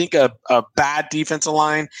 I think a bad defensive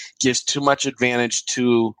line gives too much advantage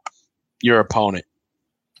to your opponent.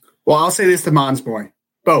 Well, I'll say this to Mons boy.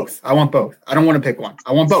 Both. I want both. I don't want to pick one.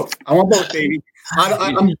 I want both. I want both, baby.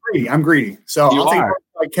 I'm greedy. I'm greedy. So I'll take both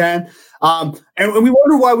if I can. And we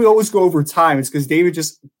wonder why we always go over time. It's because David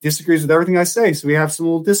just disagrees with everything I say. So we have some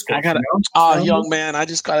little discourse. Young man, I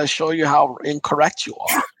just got to show you how incorrect you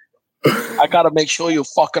are. I got to make sure you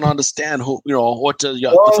fucking understand what the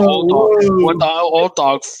old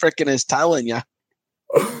dog freaking is telling you.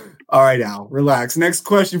 All right, Al, relax. Next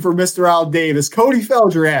question for Mr. Al Davis. Cody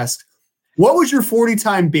Felger asked, what would your 40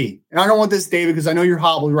 time be? And I don't want this, David, because I know you're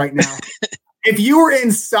hobbled right now. If you were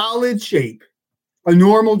in solid shape, a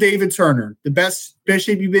normal David Turner, the best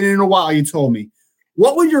shape you've been in a while, you told me,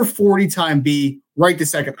 what would your 40 time be right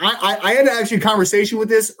this second? I had actually a conversation with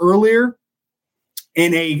this earlier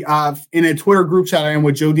in a Twitter group chat I am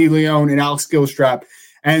with Joe DeLeon and Alex Gilstrap,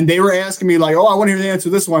 and they were asking me like, I want to hear the answer to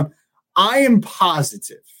this one. I am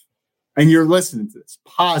positive, and you're listening to this,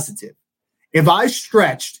 positive. If I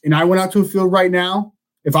stretched and I went out to a field right now,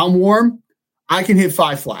 if I'm warm, I can hit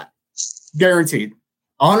 5 flat. Guaranteed.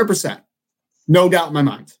 100%. No doubt in my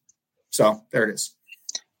mind. So there it is.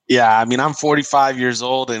 Yeah, I mean, I'm 45 years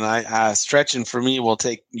old, and stretching for me will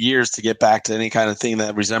take years to get back to any kind of thing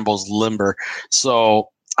that resembles limber. So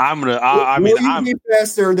I'm be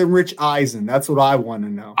faster than Rich Eisen. That's what I want to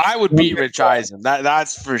know. I would beat Rich Eisen.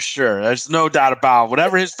 That's for sure. There's no doubt about it.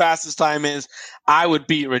 Whatever his fastest time is, I would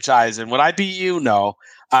beat Rich Eisen. Would I beat you? No.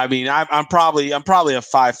 I mean, I'm probably a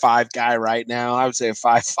 5'5" guy right now. I would say a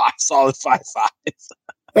 5'5", solid 5'5".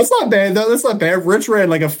 That's not bad, though. That's not bad. Rich ran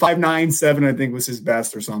like a 5'9", I think was his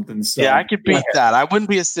best or something. So yeah, I could beat that. I wouldn't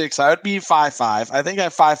be a 6. I would be 5'5". I think I'm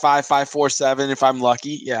 5'5", 5'4", if I'm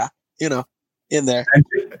lucky. Yeah, in there. And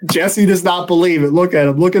Jesse does not believe it. Look at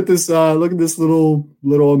him. Look at this. Look at this little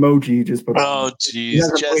emoji he just put. Oh, jeez,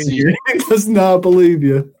 Jesse he does not believe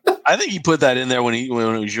you. I think he put that in there when it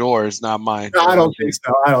was yours, not mine. No, I don't think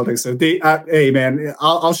so. Hey, man,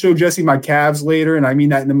 I'll show Jesse my calves later, and I mean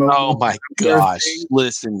that in the most. Oh my gosh!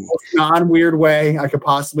 Listen, non-weird way I could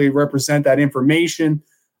possibly represent that information.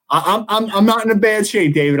 I'm not in a bad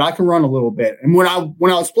shape, David. I can run a little bit, and when I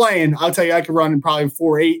was playing, I'll tell you I could run in probably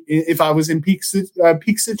 4.8 if I was in peak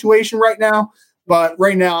situation right now. But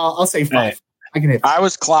right now, I'll say 5. Hey, I can hit 5.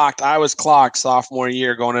 I was clocked sophomore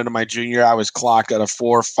year going into my junior year. I was clocked at a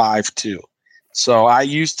 4.52. So I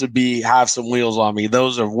used to have some wheels on me.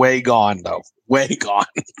 Those are way gone though. Way gone.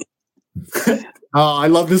 I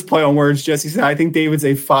love this play on words. Jesse said, I think David's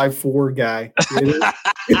a 5'4" guy.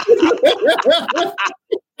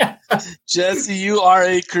 Jesse, you are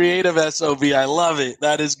a creative SOB. I love it.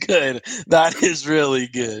 That is good. That is really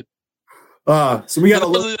good. So we got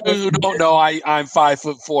those who don't know, I'm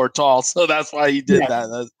 5'4" tall, so that's why he did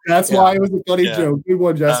that. That's why it was a funny joke. Good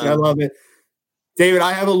one, Jesse. I love it. David,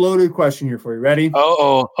 I have a loaded question here for you. Ready?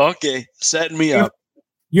 Okay. Setting me up.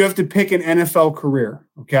 You have to pick an NFL career,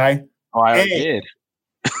 okay? Oh, I did.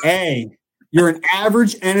 A, you're an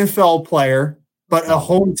average NFL player, but a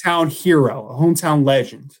hometown hero, a hometown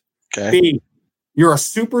legend. Okay. B, you're a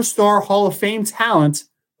superstar Hall of Fame talent,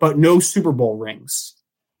 but no Super Bowl rings.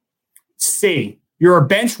 C, you're a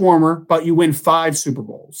bench warmer, but you win 5 Super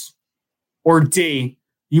Bowls. Or D,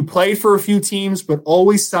 You played for a few teams, but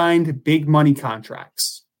always signed big money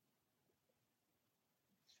contracts.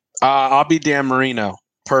 I'll be Dan Marino.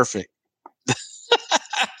 Perfect.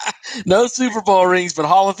 No Super Bowl rings, but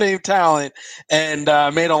Hall of Fame talent, and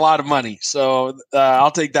made a lot of money. So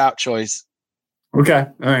I'll take that choice. Okay,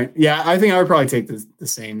 all right. Yeah, I think I would probably take the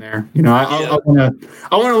same there. You know, I want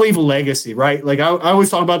to leave a legacy, right? Like I always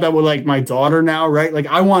talk about that with like my daughter now, right? Like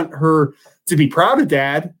I want her to be proud of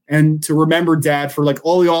dad and to remember dad for like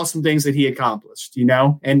all the awesome things that he accomplished, you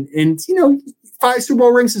know? And you know, 5 Super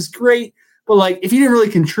Bowl rings is great, but like if you didn't really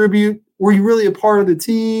contribute, were you really a part of the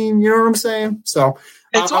team? You know what I'm saying? So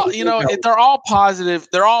it's all, you know, they're all positive.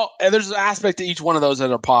 They're all, there's an aspect to each one of those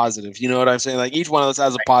that are positive. You know what I'm saying? Like each one of those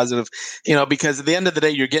has a positive, you know, because at the end of the day,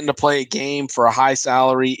 you're getting to play a game for a high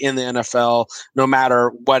salary in the NFL, no matter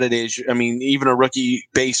what it is. I mean, even a rookie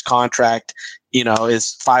base contract, you know,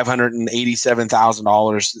 is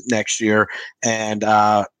 $587,000 next year. And,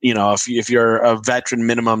 you know, if you're a veteran,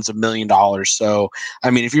 minimum's $1 million. So,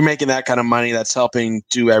 I mean, if you're making that kind of money, that's helping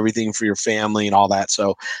do everything for your family and all that.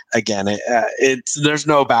 So again, there's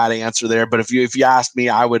no bad answer there, but if you ask me,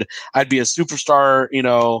 I'd be a superstar, you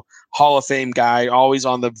know, Hall of Fame guy, always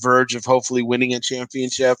on the verge of hopefully winning a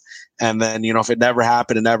championship. And then, you know, if it never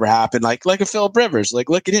happened, it never happened. Like a Philip Rivers, like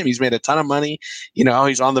look at him. He's made a ton of money. You know,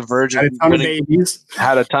 he's on the verge of winning,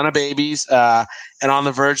 had a ton of babies, and on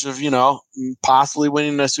the verge of, you know, possibly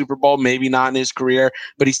winning a Super Bowl, maybe not in his career,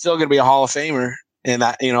 but he's still going to be a Hall of Famer. And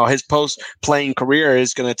that, you know, his post-playing career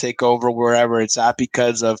is going to take over wherever it's at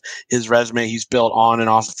because of his resume he's built on and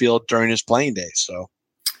off the field during his playing days. So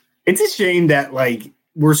it's a shame that like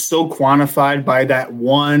we're so quantified by that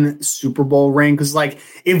one Super Bowl ring. Because like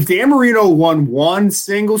if Dan Marino won one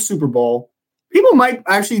single Super Bowl, people might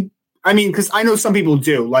actually, I mean, because I know some people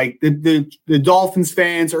do, like the Dolphins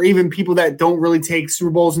fans or even people that don't really take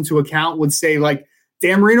Super Bowls into account would say like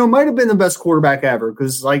Dan Marino might have been the best quarterback ever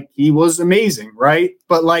because like he was amazing, right?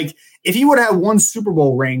 But like if he would have one Super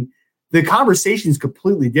Bowl ring, the conversation is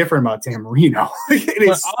completely different about Dan Marino.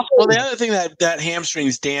 Well, the other thing that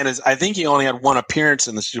hamstrings Dan is I think he only had one appearance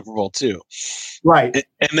in the Super Bowl too. Right.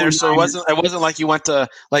 And there, so it wasn't like he went to,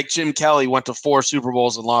 like Jim Kelly went to 4 Super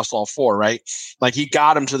Bowls and lost all 4, right? Like he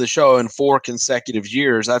got him to the show in 4 consecutive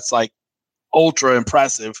years. That's like ultra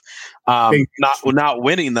impressive. Not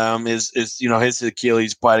winning them is you know his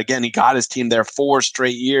Achilles, but again he got his team there 4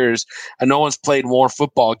 straight years, and no one's played more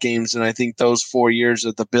football games than I think those 4 years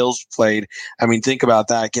that the Bills played. I mean, think about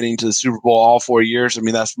that, getting to the Super Bowl all 4 years. I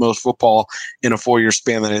mean, that's most football in a 4-year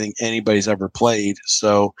span that I think anybody's ever played.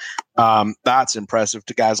 So that's impressive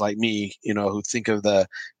to guys like me, you know, who think of the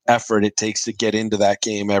effort it takes to get into that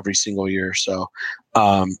game every single year. So,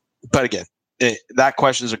 but again, that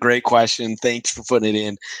question is a great question. Thanks for putting it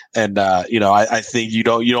in. And, you know, I think you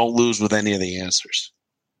don't lose with any of the answers.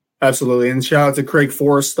 Absolutely. And shout out to Craig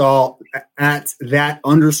Forrestall at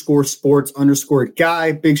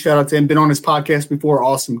 @that_sports_guy. Big shout out to him. Been on his podcast before.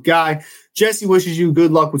 Awesome guy. Jesse wishes you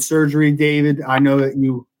good luck with surgery, David. I know that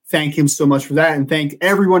you thank him so much for that. And thank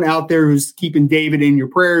everyone out there who's keeping David in your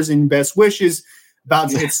prayers and best wishes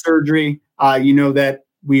about to get surgery. You know that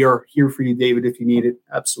we are here for you, David, if you need it.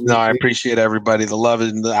 Absolutely. No, I appreciate everybody. The love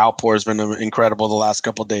and the outpour has been incredible the last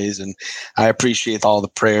couple of days, and I appreciate all the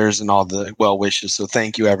prayers and all the well wishes. So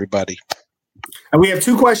thank you, everybody. And we have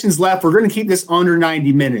 2 questions left. We're going to keep this under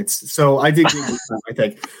 90 minutes. So I did good this time, I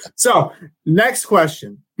think. So next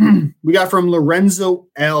question we got from Lorenzo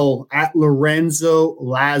L. at Lorenzo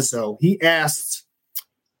Lazo. He asked,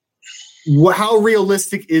 how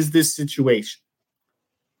realistic is this situation?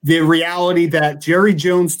 The reality that Jerry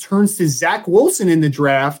Jones turns to Zach Wilson in the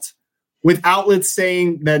draft with outlets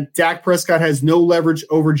saying that Dak Prescott has no leverage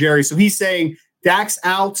over Jerry. So he's saying Dak's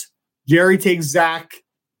out, Jerry takes Zach.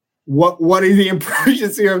 What are the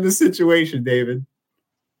impressions here of the situation, David?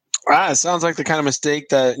 It sounds like the kind of mistake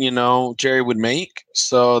that, you know, Jerry would make.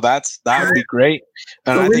 So that would be great.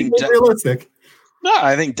 And so I think realistic. No,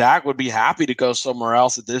 I think Dak would be happy to go somewhere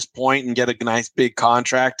else at this point and get a nice big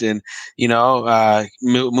contract and, you know,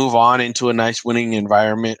 move on into a nice winning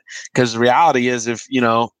environment. Because the reality is, if, you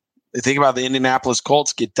know, think about the Indianapolis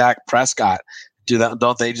Colts get Dak Prescott,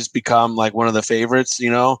 don't they just become like one of the favorites? You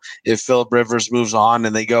know, if Philip Rivers moves on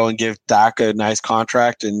and they go and give Dak a nice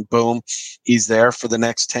contract and boom, he's there for the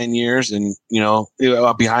next 10 years. And, you know,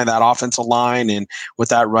 behind that offensive line and with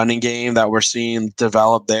that running game that we're seeing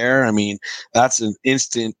develop there, I mean, that's an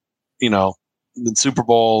instant, you know, the Super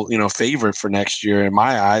Bowl, you know, favorite for next year in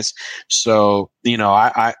my eyes. So, you know,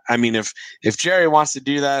 I mean, if Jerry wants to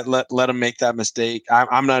do that, let him make that mistake.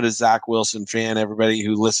 I'm not a Zach Wilson fan. Everybody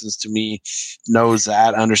who listens to me knows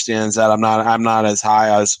that, understands that. I'm not as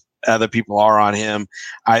high as other people are on him.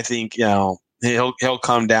 I think, he'll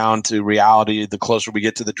come down to reality the closer we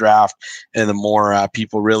get to the draft and the more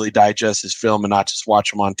people really digest his film and not just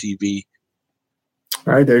watch him on TV.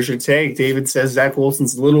 All right, there's your take. David says Zach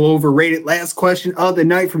Wilson's a little overrated. Last question of the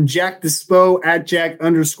night from Jack Dispo at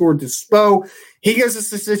Jack_Dispo. He gives us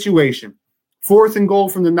the situation. 4th and goal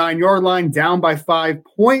from the 9-yard line, down by 5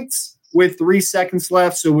 points with 3 seconds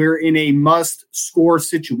left. So we're in a must-score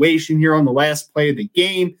situation here on the last play of the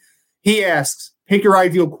game. He asks, pick your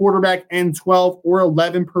ideal quarterback and 12 or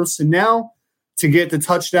 11 personnel to get the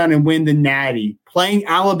touchdown and win the Natty. Playing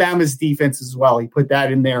Alabama's defense as well. He put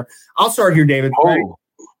that in there. I'll start here, David. Right?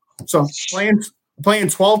 So playing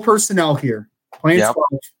 12 personnel here. Playing 12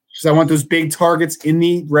 because I want those big targets in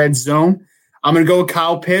the red zone. I'm going to go with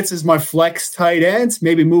Kyle Pitts as my flex tight ends.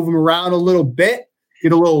 Maybe move him around a little bit,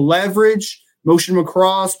 get a little leverage, motion him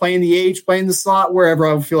across, playing the H, playing the slot, wherever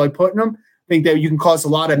I feel like putting him. I think that you can cause a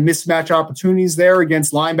lot of mismatch opportunities there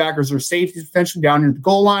against linebackers or safeties potentially down near the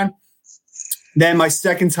goal line. Then my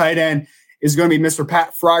second tight end is going to be Mr.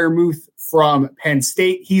 Pat Freiermuth from Penn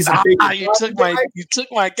State. He's a big you took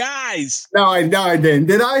my guys. No, I didn't.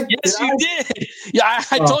 Did I? Yes, you did. Yeah,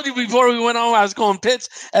 I told you before we went on I was going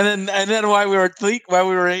Pitts, and then while we were thinking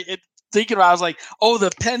about, I was like, oh,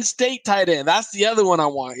 the Penn State tight end. That's the other one I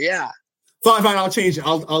want. Yeah. Fine. I'll change it.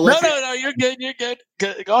 I'll let No. You're good.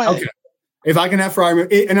 Go ahead. Okay. If I can have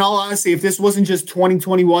Freiermuth, in all honesty, if this wasn't just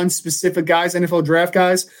 2021 specific guys, NFL draft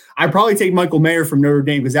guys, I'd probably take Michael Mayer from Notre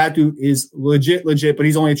Dame because that dude is legit, but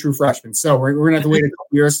he's only a true freshman. So we're going to have to wait a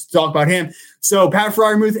couple years to talk about him. So Pat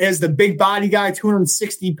Freiermuth as the big body guy,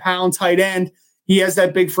 260-pound tight end. He has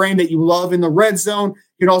that big frame that you love in the red zone.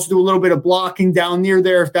 You can also do a little bit of blocking down near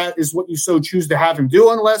there if that is what you so choose to have him do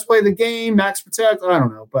on the last play of the game, max protect. I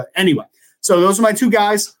don't know. But anyway, so those are my two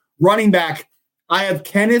guys. Running back. I have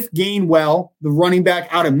Kenneth Gainwell, the running back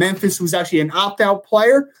out of Memphis, who's actually an opt-out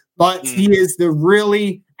player, but he is the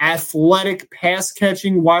really athletic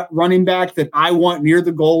pass-catching running back that I want near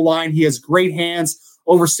the goal line. He has great hands,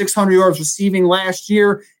 over 600 yards receiving last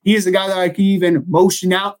year. He is the guy that I can even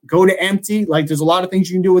motion out, go to empty. Like, there's a lot of things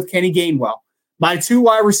you can do with Kenny Gainwell. My 2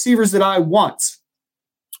 wide receivers that I want,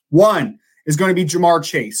 one is going to be Jamar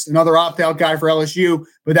Chase, another opt-out guy for LSU,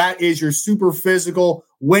 but that is your super physical,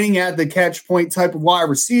 winning at the catch point type of wide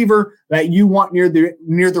receiver that you want near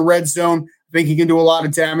the red zone. I think he can do a lot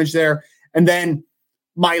of damage there. And then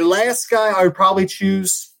my last guy I would probably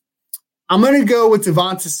choose, I'm going to go with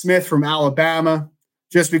Devonta Smith from Alabama,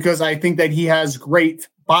 just because I think that he has great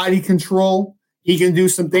body control. He can do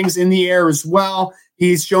some things in the air as well.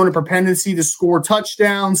 He's shown a propensity to score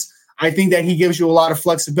touchdowns. I think that he gives you a lot of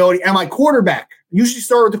flexibility. And my quarterback, usually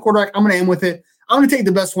start with the quarterback. I'm going to end with it. I'm going to take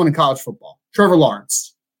the best one in college football, Trevor Lawrence.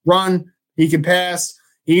 Run, he can pass,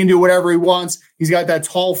 he can do whatever he wants. He's got that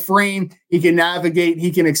tall frame. He can navigate, he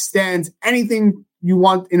can extend. Anything you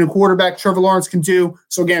want in a quarterback, Trevor Lawrence can do.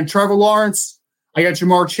 So again, Trevor Lawrence, I got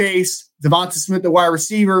Jamar Chase, Devonta Smith, the wide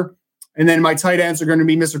receiver, and then my tight ends are going to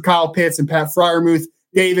be Mr. Kyle Pitts and Pat Freiermuth.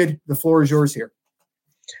 David, the floor is yours here.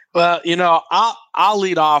 Well, I'll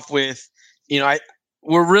lead off with,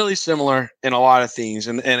 we're really similar in a lot of things.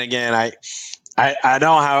 And again, I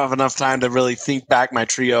don't have enough time to really think back my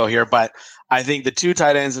trio here, but I think the 2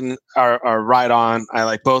 tight ends are right on. I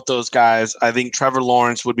like both those guys. I think Trevor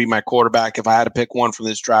Lawrence would be my quarterback. If I had to pick one from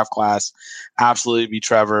this draft class, absolutely be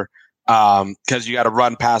Trevor. Because you got a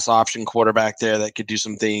run pass option quarterback there that could do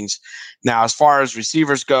some things. Now, as far as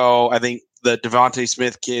receivers go, I think the Devontae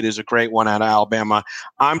Smith kid is a great one out of Alabama.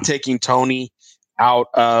 I'm taking Tony out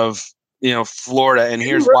of Florida, and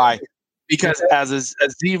here's why. Because as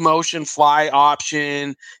the motion fly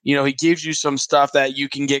option, he gives you some stuff that you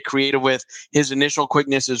can get creative with. His initial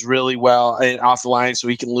quickness is really well off the line, so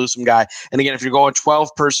he can lose some guy. And again, if you're going 12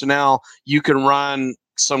 personnel, you can run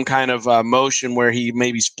some kind of motion where he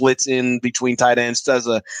maybe splits in between tight ends, does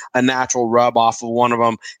a natural rub off of one of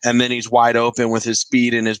them, and then he's wide open with his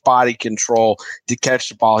speed and his body control to catch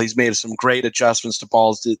the ball. He's made some great adjustments to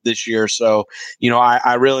balls this year. So,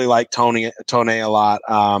 I really like Tony a lot.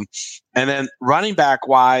 And then running back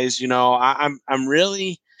wise, I'm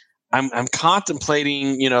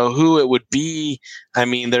contemplating, who it would be. I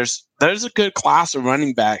mean, there's a good class of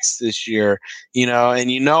running backs this year,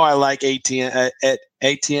 and I like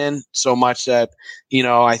Etienne so much that,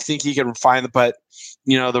 I think he can find but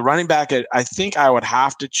the running back I think I would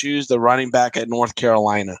have to choose the running back at North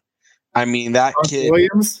Carolina. I mean, that kid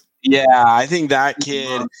Williams. Yeah, I think that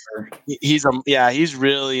kid, he's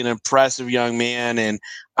really an impressive young man. And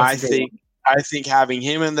I think having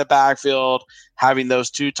him in the backfield, having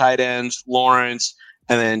those 2 tight ends, Lawrence,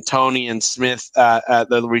 and then Tony and Smith at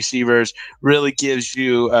the receivers really gives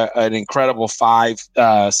you an incredible 5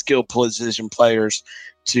 skill position players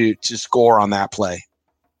to score on that play.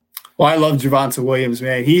 Well, I love Javonte Williams,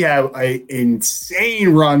 man. He had an insane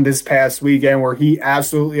run this past weekend where he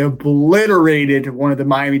absolutely obliterated one of the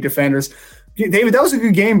Miami defenders. David, that was a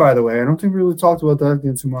good game, by the way. I don't think we really talked about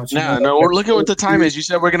that too much. No, we're looking at what the time is. You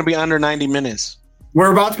said we're going to be under 90 minutes.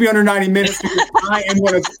 We're about to be under 90 minutes. I am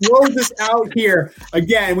going to close this out here.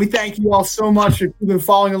 Again, we thank you all so much for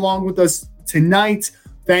following along with us tonight.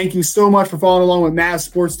 Thank you so much for following along with Mavs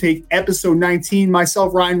Sports Take episode 19.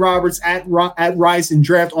 Myself, Ryan Roberts, at Rise and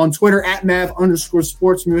Draft on Twitter, at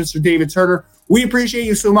Mav_sports, Mr. David Turner. We appreciate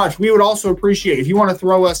you so much. We would also appreciate if you want to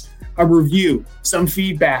throw us a review, some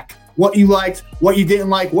feedback, what you liked, what you didn't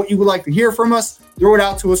like, what you would like to hear from us. Throw it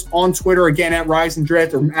out to us on Twitter, again, at Rise and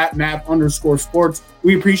Draft or at Mav_sports.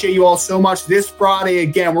 We appreciate you all so much. This Friday,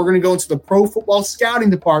 again, we're going to go into the pro football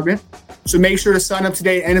scouting department. So make sure to sign up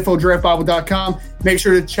today at NFLDraftBible.com. Make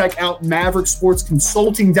sure to check out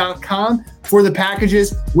MaverickSportsConsulting.com for the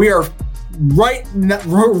packages. We are right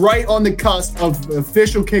on the cusp of the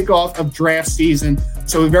official kickoff of draft season.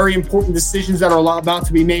 So very important decisions that are about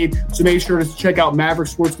to be made. So make sure to check out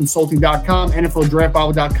MaverickSportsConsulting.com,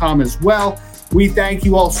 NFLDraftBible.com as well. We thank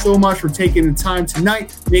you all so much for taking the time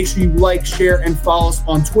tonight. Make sure you like, share, and follow us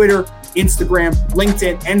on Twitter, Instagram,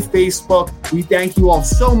 LinkedIn, and Facebook. We thank you all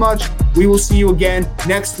so much. We will see you again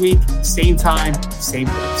next week, same time, same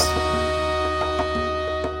place.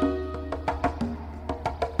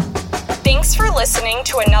 Thanks for listening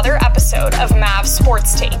to another episode of Mavs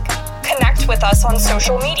Sports Take. Connect with us on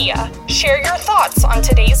social media, share your thoughts on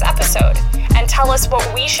today's episode, and tell us what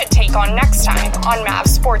we should take on next time on Mavs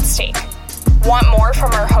Sports Take. Want more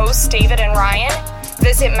from our hosts, David and Ryan?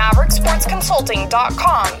 Visit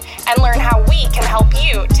MaverickSportsConsulting.com and learn how we can help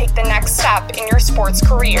you take the next step in your sports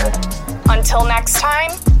career. Until next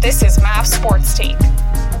time, this is Mavs Sports Take.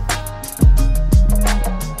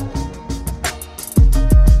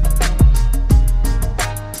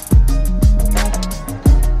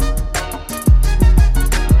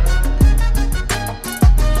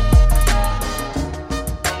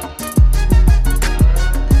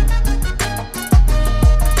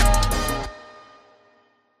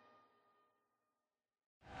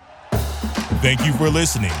 Thank you for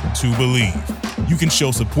listening to Believe. You can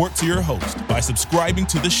show support to your host by subscribing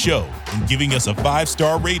to the show and giving us a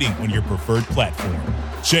 5-star rating on your preferred platform.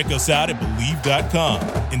 Check us out at Believe.com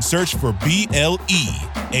and search for BLEAV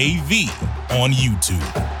on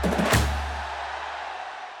YouTube.